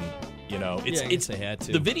it's they had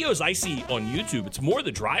to. The videos I see on YouTube, it's more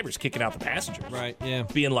the drivers kicking out the passengers, right? Yeah,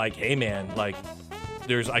 being like, hey man, like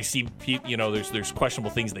I see people, there's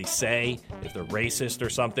questionable things they say. If they're racist or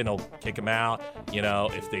something, they'll kick them out.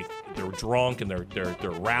 If they're drunk and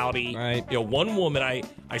they're rowdy. Right. One woman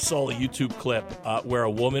I saw a YouTube clip where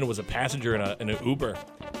a woman was a passenger in an Uber,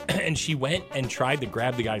 and she went and tried to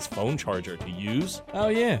grab the guy's phone charger to use. Oh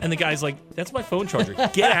yeah. And the guy's like, "That's my phone charger.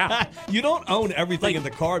 Get out." You don't own everything in the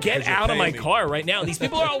car. Get out of my car right now. These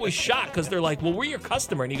people are always shocked because they're like, "Well, we're your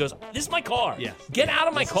customer," and he goes, "This is my car. Yeah. Get out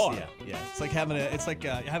of my car." Yeah. It's like having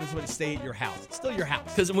somebody stay at your house. It's still your house.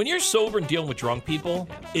 Because when you're sober and dealing with drunk people,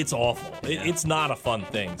 it's awful. It's not a fun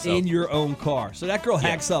thing. So. In your own car. So that girl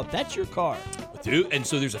hacks up. That's your car. Dude, and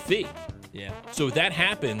so there's a fee. Yeah. So if that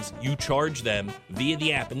happens, you charge them via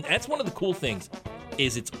the app. And that's one of the cool things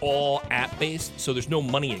is it's all app-based, so there's no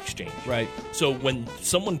money exchange. Right. So when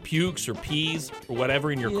someone pukes or pees or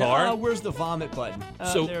whatever in your car... where's the vomit button?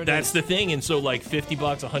 So that's the thing. And so like $50,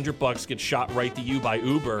 $100 gets shot right to you by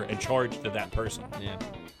Uber and charged to that person. Yeah.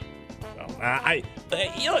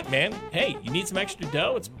 Look, man. Hey, you need some extra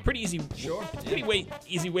dough? It's pretty easy. Sure. It's a pretty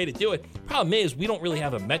easy way to do it. Problem is, we don't really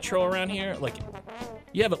have a metro around here. Like,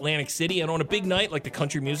 you have Atlantic City, and on a big night like the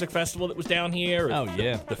Country Music Festival that was down here, or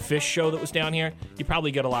the Fish Show that was down here, you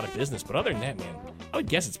probably get a lot of business. But other than that, man, I would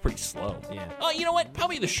guess it's pretty slow. Yeah. Oh, you know what?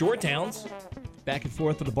 Probably the shore towns. Back and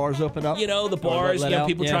forth when the bars open up. The bars. let out.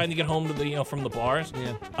 People trying to get home to the from the bars.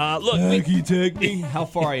 Yeah. Look, take me. How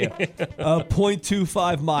far are you?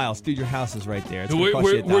 0.25 miles. Dude, your house is right there. It's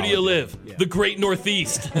where do you live? Yeah. The Great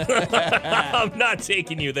Northeast. I'm not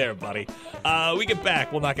taking you there, buddy. We get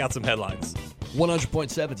back. We'll knock out some headlines. 100.7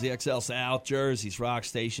 ZXL South Jersey's Rock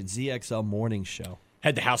Station ZXL Morning Show.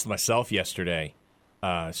 Had the house to myself yesterday,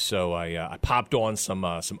 so I popped on some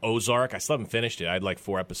Ozark. I still haven't finished it. I had like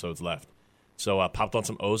 4 episodes left. So I popped on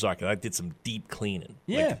some Ozark and I did some deep cleaning.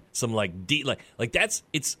 Yeah. Deep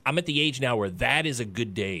I'm at the age now where that is a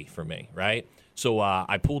good day for me, right? So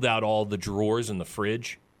I pulled out all the drawers in the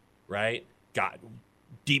fridge, right? Got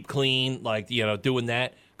deep clean, doing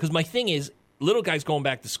that. Because my thing is, little guy's going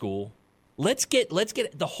back to school. Let's get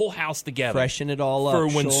the whole house together. Freshen it all up for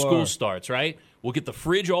when sure. school starts, right? We'll get the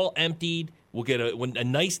fridge all emptied. We'll get a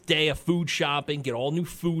nice day of food shopping, get all new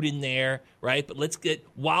food in there, right? But let's get,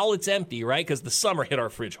 while it's empty, right? Because the summer hit our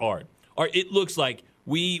fridge hard. It looks like,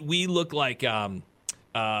 we look like,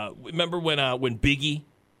 remember when Biggie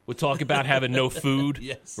would talk about having no food,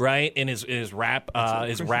 yes. right? In his raps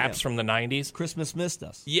from the 90s. Christmas missed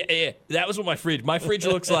us. Yeah. That was what my fridge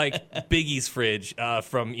looks like Biggie's fridge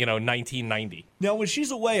from 1990. Now, when she's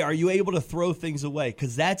away, are you able to throw things away?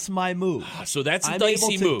 Because that's my move. So that's a I'm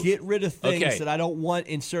dicey able to move. get rid of things that I don't want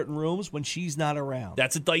in certain rooms when she's not around.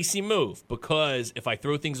 That's a dicey move because if I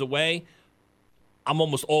throw things away, I'm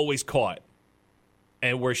almost always caught.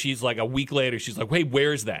 And where she's like a week later, she's like, "Wait,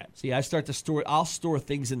 where's that?" See, I'll store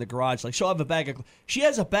things in the garage. Like she'll have she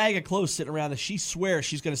has a bag of clothes sitting around that she swears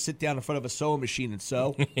she's going to sit down in front of a sewing machine and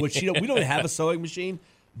sew. Which we don't have a sewing machine.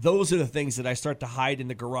 Those are the things that I start to hide in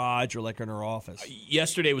the garage or like in her office.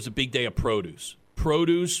 Yesterday was a big day of produce.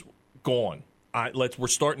 Produce gone. We're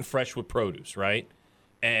starting fresh with produce, right?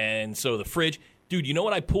 And so the fridge, dude. You know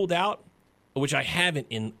what I pulled out, which I haven't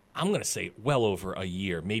in I'm going to say well over a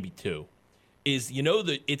year, maybe 2. Is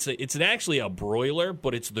it's actually a broiler,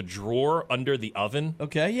 but it's the drawer under the oven.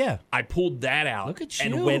 Okay, yeah. I pulled that out. Look at you.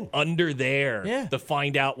 And went under there to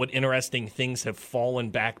find out what interesting things have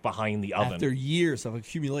fallen back behind the oven. After years of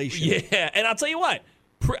accumulation. Yeah, and I'll tell you what.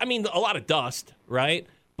 A lot of dust, right?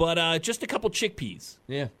 But just a couple chickpeas.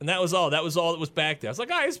 Yeah. And that was all. That was all that was back there. I was like,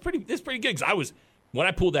 it's pretty good. Because when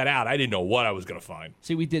I pulled that out, I didn't know what I was going to find.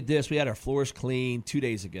 See, we did this. We had our floors cleaned 2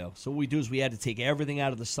 days ago. So what we do is we had to take everything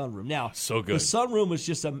out of the sunroom. Now, so good. The sunroom was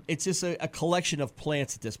just a collection of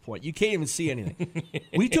plants at this point. You can't even see anything.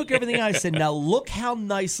 We took everything out and said, now look how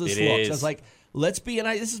nice this looks. I was like,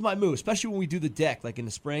 this is my move, especially when we do the deck, like in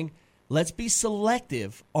the spring. Let's be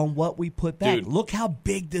selective on what we put back. Dude, look how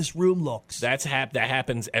big this room looks. That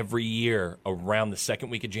happens every year around the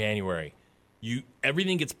second week of January.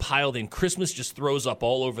 Everything gets piled in. Christmas just throws up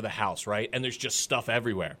all over the house, right? And there's just stuff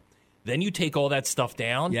everywhere. Then you take all that stuff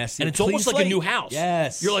down, yes, and it's almost like a new house.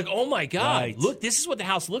 Yes. You're like, oh, my God, right. Look, this is what the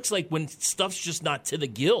house looks like when stuff's just not to the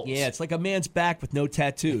gills. Yeah, it's like a man's back with no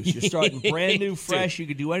tattoos. You're starting brand new, fresh. You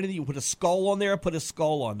can do anything. You put a skull on there, put a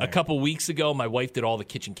skull on there. A couple weeks ago, my wife did all the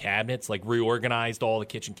kitchen cabinets, like reorganized all the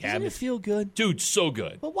kitchen cabinets. Doesn't it feel good? Dude, so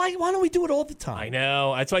good. But why don't we do it all the time? I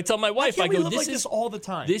know. That's why I tell my wife, I go, this all the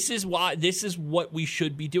time. This is what we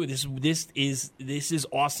should be doing. This is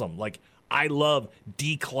awesome. Like, I love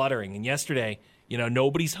decluttering. And yesterday,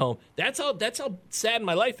 nobody's home. That's how sad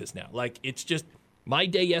my life is now. Like, it's just My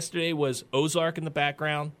day yesterday was Ozark in the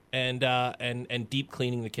background and deep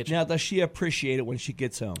cleaning the kitchen. Now, does she appreciate it when she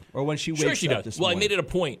gets home or when she wakes Sure she up does. this Well, morning? I made it a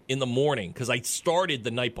point in the morning because I started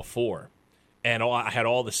the night before, and I had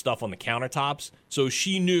all the stuff on the countertops, so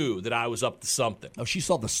she knew that I was up to something. Oh, she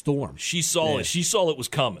saw the storm. She saw it. She saw it was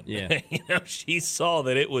coming. Yeah. She saw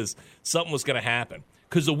that something was going to happen.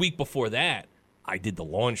 Because the week before that, I did the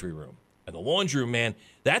laundry room. And the laundry room, man,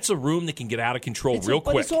 that's a room that can get out of control real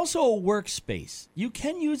quick. But it's also a workspace. You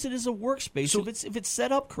can use it as a workspace if it's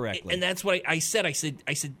set up correctly. And that's what I said. I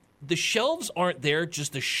said the shelves aren't there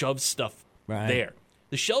just to shove stuff there.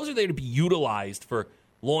 The shelves are there to be utilized for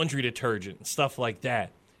laundry detergent and stuff like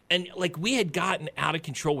that. And like we had gotten out of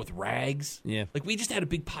control with rags. Yeah. Like we just had a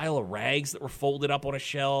big pile of rags that were folded up on a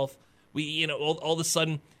shelf. We, all of a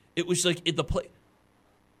sudden it was like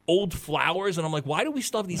old flowers, and I'm like, why do we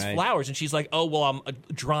still have these flowers? And she's like, oh, well, I'm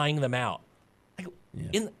drying them out. I go,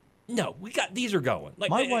 no, these are going. Like,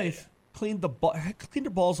 my wife cleaned her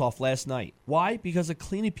balls off last night. Why? Because the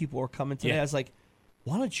cleaning people were coming today. I was like,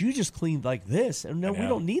 why don't you just clean like this? And no, we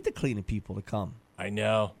don't need the cleaning people to come. I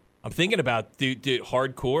know. I'm thinking about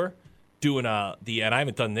hardcore doing and I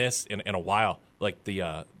haven't done this in a while. Like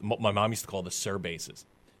my mom used to call the surbases.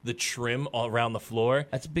 The trim all around the floor.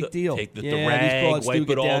 That's a big deal. Take the rag, wipe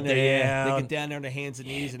it all down. They get down there on their hands and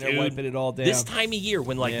knees, and they're wiping it all down. This time of year,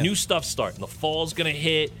 when new stuff starts, and the fall's going to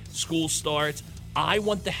hit, school starts, I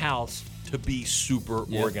want the house to be super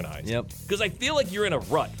organized. Yep. Because I feel like you're in a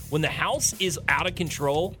rut. When the house is out of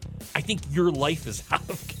control, I think your life is out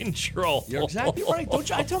of control. You're exactly right.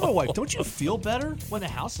 I tell my wife, don't you feel better when the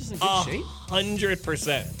house is in good shape?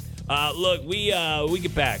 100%. Look, we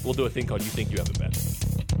get back. We'll do a thing called You Think You Have It Bad.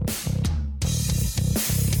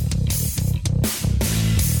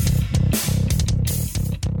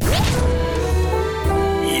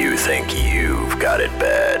 You think you've got it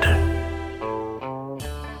bad.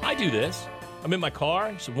 I do this. I'm in my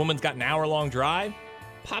car. Some woman's got an hour-long drive.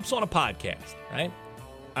 Pops on a podcast, right?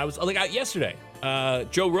 I was out yesterday.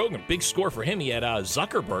 Joe Rogan, big score for him. He had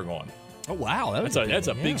Zuckerberg on. Oh, wow. That's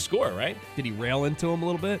a big score, right? Did he rail into him a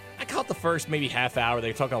little bit? I caught the first maybe half hour. They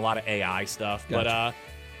were talking a lot of AI stuff. Gotcha.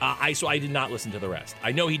 But I did not listen to the rest.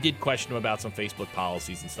 I know he did question him about some Facebook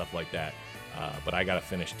policies and stuff like that. But I got to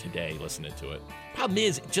finish today listening to it. Problem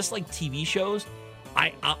is, just like TV shows,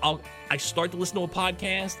 I start to listen to a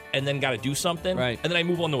podcast and then got to do something, right? And then I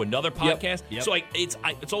move on to another podcast. Yep. So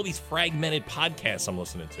it's all these fragmented podcasts I'm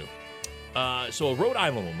listening to. So a Rhode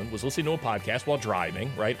Island woman was listening to a podcast while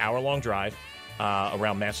driving, right? Hour-long drive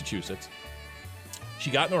around Massachusetts.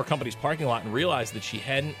 She got into her company's parking lot and realized that she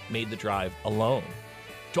hadn't made the drive alone.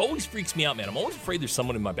 It always freaks me out, man. I'm always afraid there's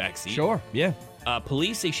someone in my back seat. Sure, yeah.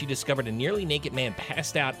 Police say she discovered a nearly naked man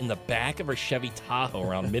passed out in the back of her Chevy Tahoe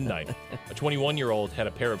around midnight. A 21-year-old had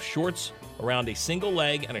a pair of shorts around a single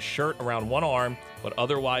leg and a shirt around one arm, but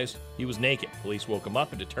otherwise he was naked. Police woke him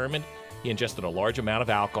up and determined he ingested a large amount of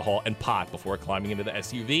alcohol and pot before climbing into the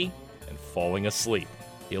SUV and falling asleep.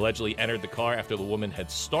 He allegedly entered the car after the woman had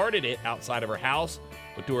started it outside of her house,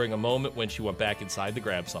 but during a moment when she went back inside to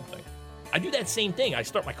grab something. I do that same thing. I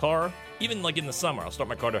start my car, even like in the summer, I'll start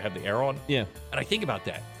my car to have the air on. Yeah. And I think about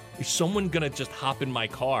that. Is someone going to just hop in my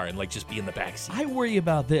car and like just be in the back seat? I worry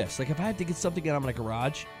about this. Like if I had to get something out of my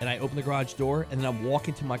garage and I open the garage door and then I'm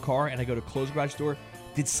walking to my car and I go to close the garage door,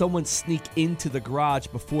 did someone sneak into the garage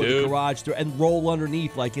before the garage door and roll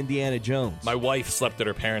underneath like Indiana Jones? My wife slept at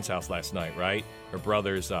her parents' house last night, right? Her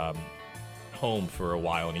brother's home for a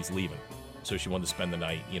while and he's leaving. So she wanted to spend the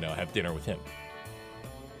night, have dinner with him.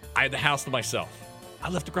 I had the house to myself. I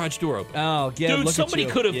left the garage door open. Oh, yeah. Dude, somebody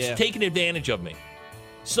could have taken advantage of me.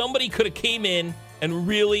 Somebody could have came in and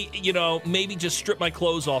really, maybe just strip my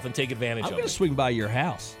clothes off and take advantage of me. I'm going to swing by your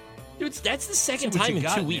house. Dude, that's the second time in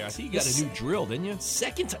 2 weeks. I see you got a new drill, didn't you?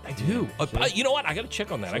 Second time. I do. You know what? I got to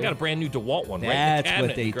check on that. I got a brand new DeWalt one right in the That's cabinet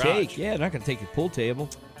what they in the garage. take. Yeah, they're not going to take your pool table.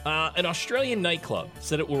 An Australian nightclub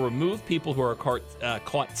said it will remove people who are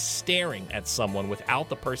caught staring at someone without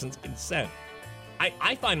the person's consent.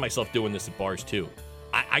 I find myself doing this at bars, too.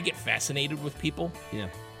 I get fascinated with people. Yeah.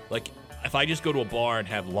 Like, if I just go to a bar and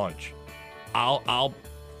have lunch, I'll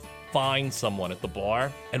find someone at the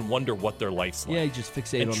bar and wonder what their life's like. Yeah, you just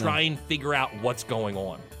fixate on and try them. and figure out what's going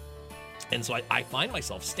on. And so I find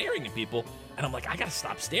myself staring at people, and I'm like, I got to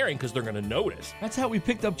stop staring because they're going to notice. That's how we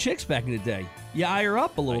picked up chicks back in the day. You eye her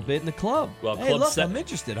up a little bit in the club. Well, hey, look, I'm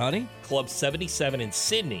interested, honey. Club 77 in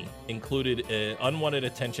Sydney included unwanted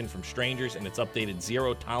attention from strangers and its updated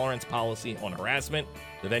zero-tolerance policy on harassment.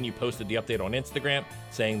 The venue posted the update on Instagram,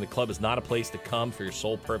 saying the club is not a place to come for your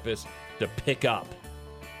sole purpose to pick up.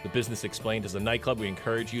 The business explained, as a nightclub, we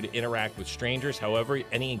encourage you to interact with strangers. However,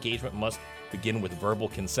 any engagement must begin with verbal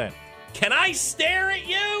consent. Can I stare at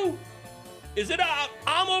you? Is it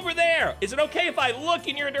I'm over there? Is it okay if I look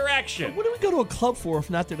in your direction? What do we go to a club for if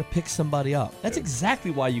not there to pick somebody up? That's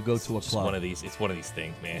exactly why you go to a It's club. one of these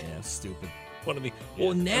things, man. Yeah, it's stupid. One of the. Yeah,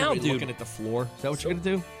 Well, now, everybody dude, looking at the floor. Is that what you're gonna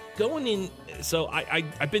do? going in. So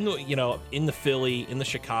I've been in the Philly, in the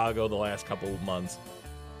Chicago the last couple of months,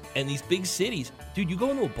 and these big cities, dude. You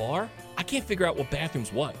go into a bar, I can't figure out what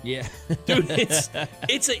bathroom's what. Yeah, dude, it's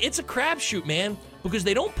a crapshoot, man. Because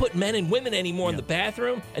they don't put men and women anymore in the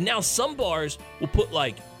bathroom, and now some bars will put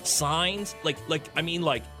like signs, like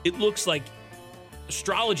it looks like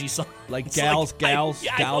astrology signs, like gals, girls.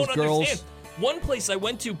 Understand. One place I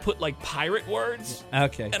went to put like pirate words.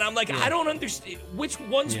 Okay. And I'm like, I don't understand which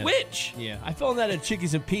one's which. Yeah, I found that at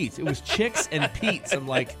Chickies and Pete's. It was Chicks and Pete's. I'm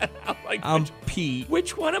like Pete.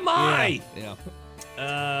 Which one am I?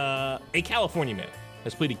 Yeah. A California man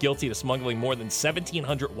has pleaded guilty to smuggling more than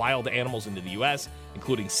 1,700 wild animals into the U.S.,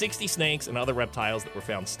 including 60 snakes and other reptiles that were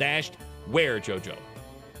found stashed. Where, JoJo?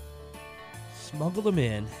 Smuggled them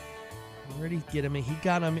in. Where did he get him? He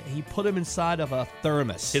got him. He put him inside of a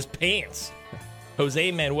thermos. His pants.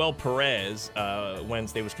 Jose Manuel Perez,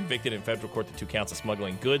 Wednesday, was convicted in federal court to 2 counts of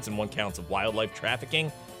smuggling goods and 1 count of wildlife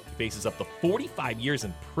trafficking. He faces up to 45 years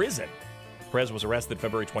in prison. Perez was arrested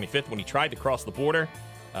February 25th when he tried to cross the border.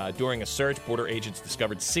 During a search, border agents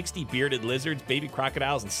discovered 60 bearded lizards, baby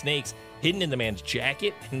crocodiles, and snakes hidden in the man's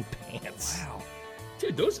jacket and pants. Wow.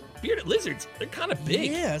 Dude, those bearded lizards, they're kind of big.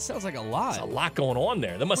 Yeah, it sounds like a lot. There's a lot going on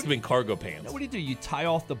there. That must have been cargo pants. What do you do? You tie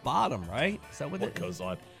off the bottom, right? Is that what goes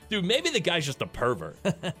on? Dude, maybe the guy's just a pervert.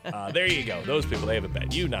 There you go. Those people, they have it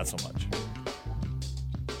bad. You, not so much.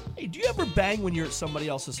 Hey, do you ever bang when you're at somebody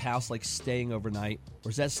else's house, like staying overnight? Or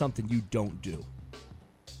is that something you don't do?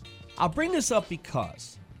 I'll bring this up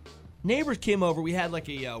because neighbors came over. We had like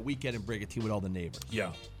a weekend in Brigantine with all the neighbors.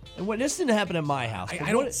 Yeah. And when this didn't happen at my house.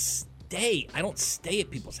 I don't stay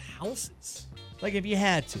at people's houses. Like if you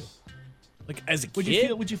had to. Like as a would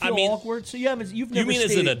kid? Would you feel awkward? So you've never You mean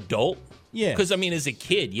stayed... as an adult? Yeah. Because, as a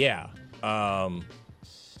kid, yeah.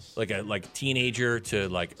 Like a teenager to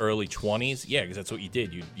like early 20s. Yeah, because that's what you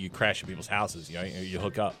did. You crash at people's houses. You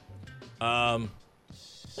hook up.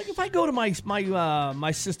 Like if I go to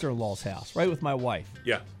my sister-in-law's house, right, with my wife.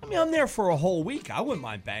 Yeah. I'm there for a whole week. I wouldn't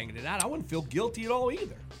mind banging it out. I wouldn't feel guilty at all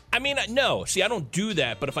either. No. See, I don't do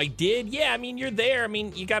that. But if I did, yeah, you're there.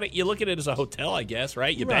 You look at it as a hotel, I guess,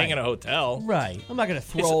 right? You bang in a hotel. Right. I'm not going to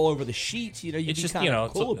throw all over the sheets. You it's be just, kind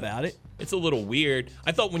of cool about it. It's a little weird.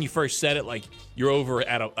 I thought when you first said it, like you're over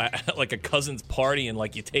at a cousin's party and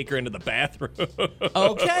like you take her into the bathroom.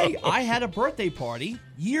 Okay. I had a birthday party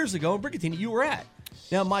years ago in Brigantine you were at.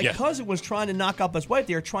 Now, my cousin was trying to knock up his wife.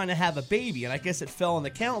 They were trying to have a baby, and I guess it fell on the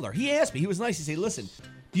calendar. He asked me. He was nice. He said, listen,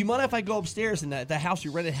 do you mind if I go upstairs? And the house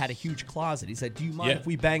we rented had a huge closet. He said, do you mind if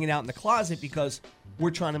we bang it out in the closet because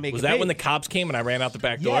we're trying to make a baby? Was that when the cops came and I ran out the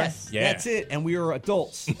back door? Yes, that's it. And we were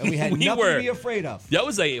adults, and we had nothing to be afraid of. That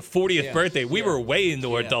was a 40th birthday. We were way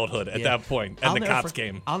into adulthood at that point, and the cops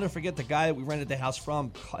came. I'll never forget the guy that we rented the house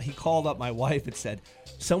from. He called up my wife and said,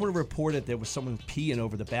 someone reported there was someone peeing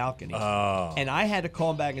over the balcony. Oh. And I had to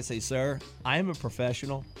call him back and say, sir, I am a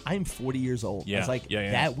professional. I am 40 years old. Yeah. I was like,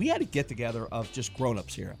 that we had a get together of just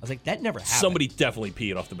grown-ups here. I was like, that never happened. Somebody definitely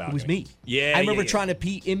peed off the balcony. It was me. Yeah. I remember trying to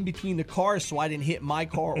pee in between the cars so I didn't hit my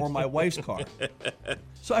car or my wife's car.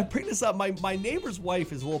 So I bring this up. My neighbor's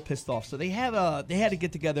wife is a little pissed off. So they had to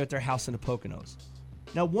get together at their house in the Poconos.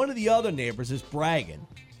 Now, one of the other neighbors is bragging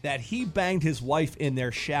that he banged his wife in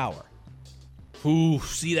their shower. Ooh,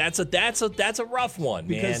 see, that's a rough one,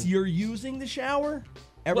 man. Because you're using the shower?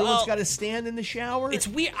 Everyone's got to stand in the shower? It's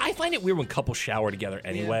weird. I find it weird when couples shower together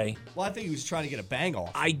anyway. Yeah. Well, I think he was trying to get a bang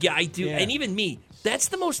off. I do. Yeah. And even me, that's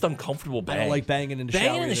the most uncomfortable bang. I don't like banging in the shower.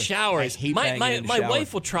 Banging in the shower is, my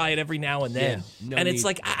wife will try it every now and then. Yeah, and it's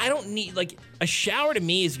like, I don't need, like, a shower to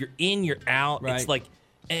me is you're in, you're out. Right. It's like,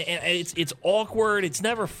 and it's awkward. It's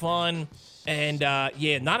never fun. And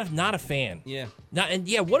not a fan. Yeah.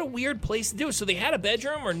 What a weird place to do it. So they had a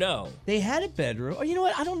bedroom or no? They had a bedroom. Oh, you know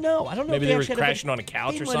what? I don't know. Maybe they were crashing on a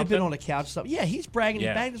couch or something. They might have been on a couch or something. Yeah, he's bragging. He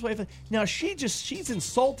banged his wife. Now she's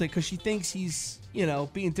insulted because she thinks he's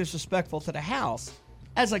being disrespectful to the house.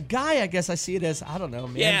 As a guy, I guess I see it as, I don't know,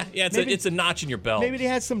 man. Yeah, it's a notch in your belt. Maybe they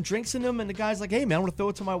had some drinks in them, and the guy's like, hey, man, I want to throw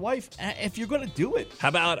it to my wife. If you're going to do it. How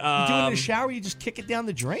about... you do it in the shower, you just kick it down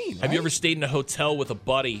the drain, right? Have you ever stayed in a hotel with a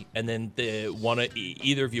buddy, and then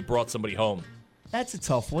either of you brought somebody home? That's a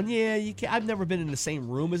tough one. Yeah, you can't. I've never been in the same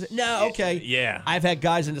room as it. No, okay. Yeah. I've had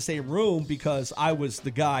guys in the same room because I was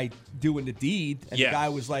the guy doing the deed, and the guy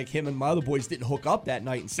was like, him and my other boys didn't hook up that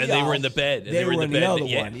night. And they were in the bed. They were in the other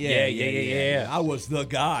one. Yeah. I was the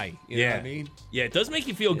guy. You know what I mean? Yeah, it does make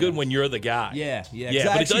you feel good when you're the guy. Yeah.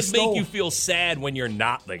 But it does make you feel sad when you're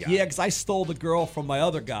not the guy. Yeah, because I stole the girl from my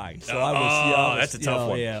other guy. So that's a tough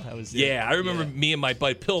one. Yeah, I remember me and my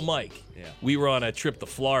buddy Pill Mike. Yeah. We were on a trip to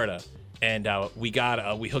Florida. And we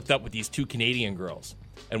hooked up with these 2 Canadian girls,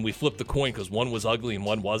 and we flipped the coin because one was ugly and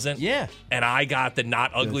one wasn't. Yeah. And I got the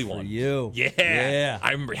not ugly Good for one. you. Yeah.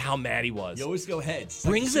 I remember how mad he was. You always go heads.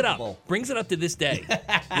 Brings it up to this day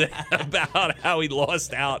about how he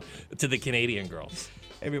lost out to the Canadian girls.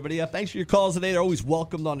 Hey, everybody, thanks for your calls today. They're always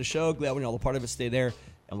welcomed on the show. Glad when you're all a part of it. Stay there.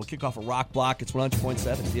 And we'll kick off a rock block. It's 100.7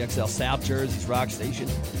 ZXL South Jersey's rock station.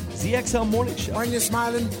 ZXL Morning Show. When you're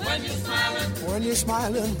smiling, when you're smiling, when you're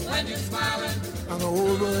smiling, when you're smiling, and the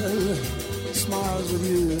whole world smiles with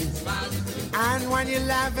you. And when you're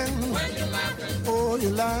laughing, oh,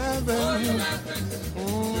 you're laughing.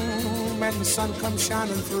 When the sun comes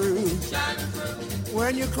shining through.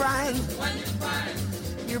 When you're crying,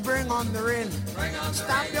 you bring on the rain.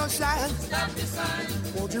 Stop your sighing.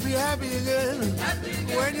 Won't you be happy again?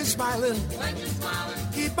 When you're smiling.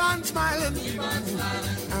 Keep on smiling.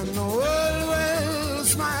 And the world will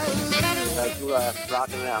smile. That's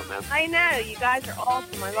rocking it out, man. I know. You guys are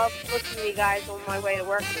awesome. I love listening to you guys on my way to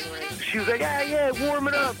work in the morning. She was like, yeah,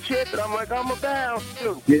 warming up, Chip. And I'm like, I'm about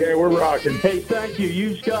to. Yeah, we're rocking. Hey, thank you.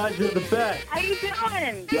 You guys are the best. How you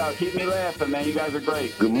doing? Yeah, keep me laughing, man. You guys are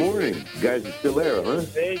great. Good morning. You guys are still there, huh?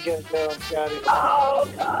 There you go, man. Got it. Oh,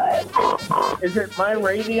 God. Is it my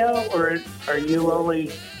radio, or are you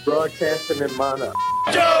only broadcasting in mono?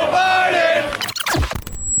 Joe Biden!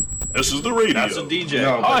 This is the radio. That's a DJ.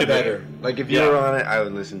 No, hi better. Like, if you were on it, I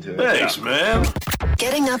would listen to it. Thanks, man.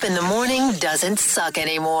 Getting up in the morning doesn't suck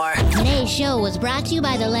anymore. Today's show was brought to you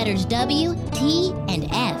by the letters W, T, and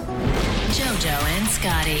F. JoJo and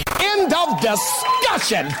Scotty. End of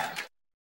discussion.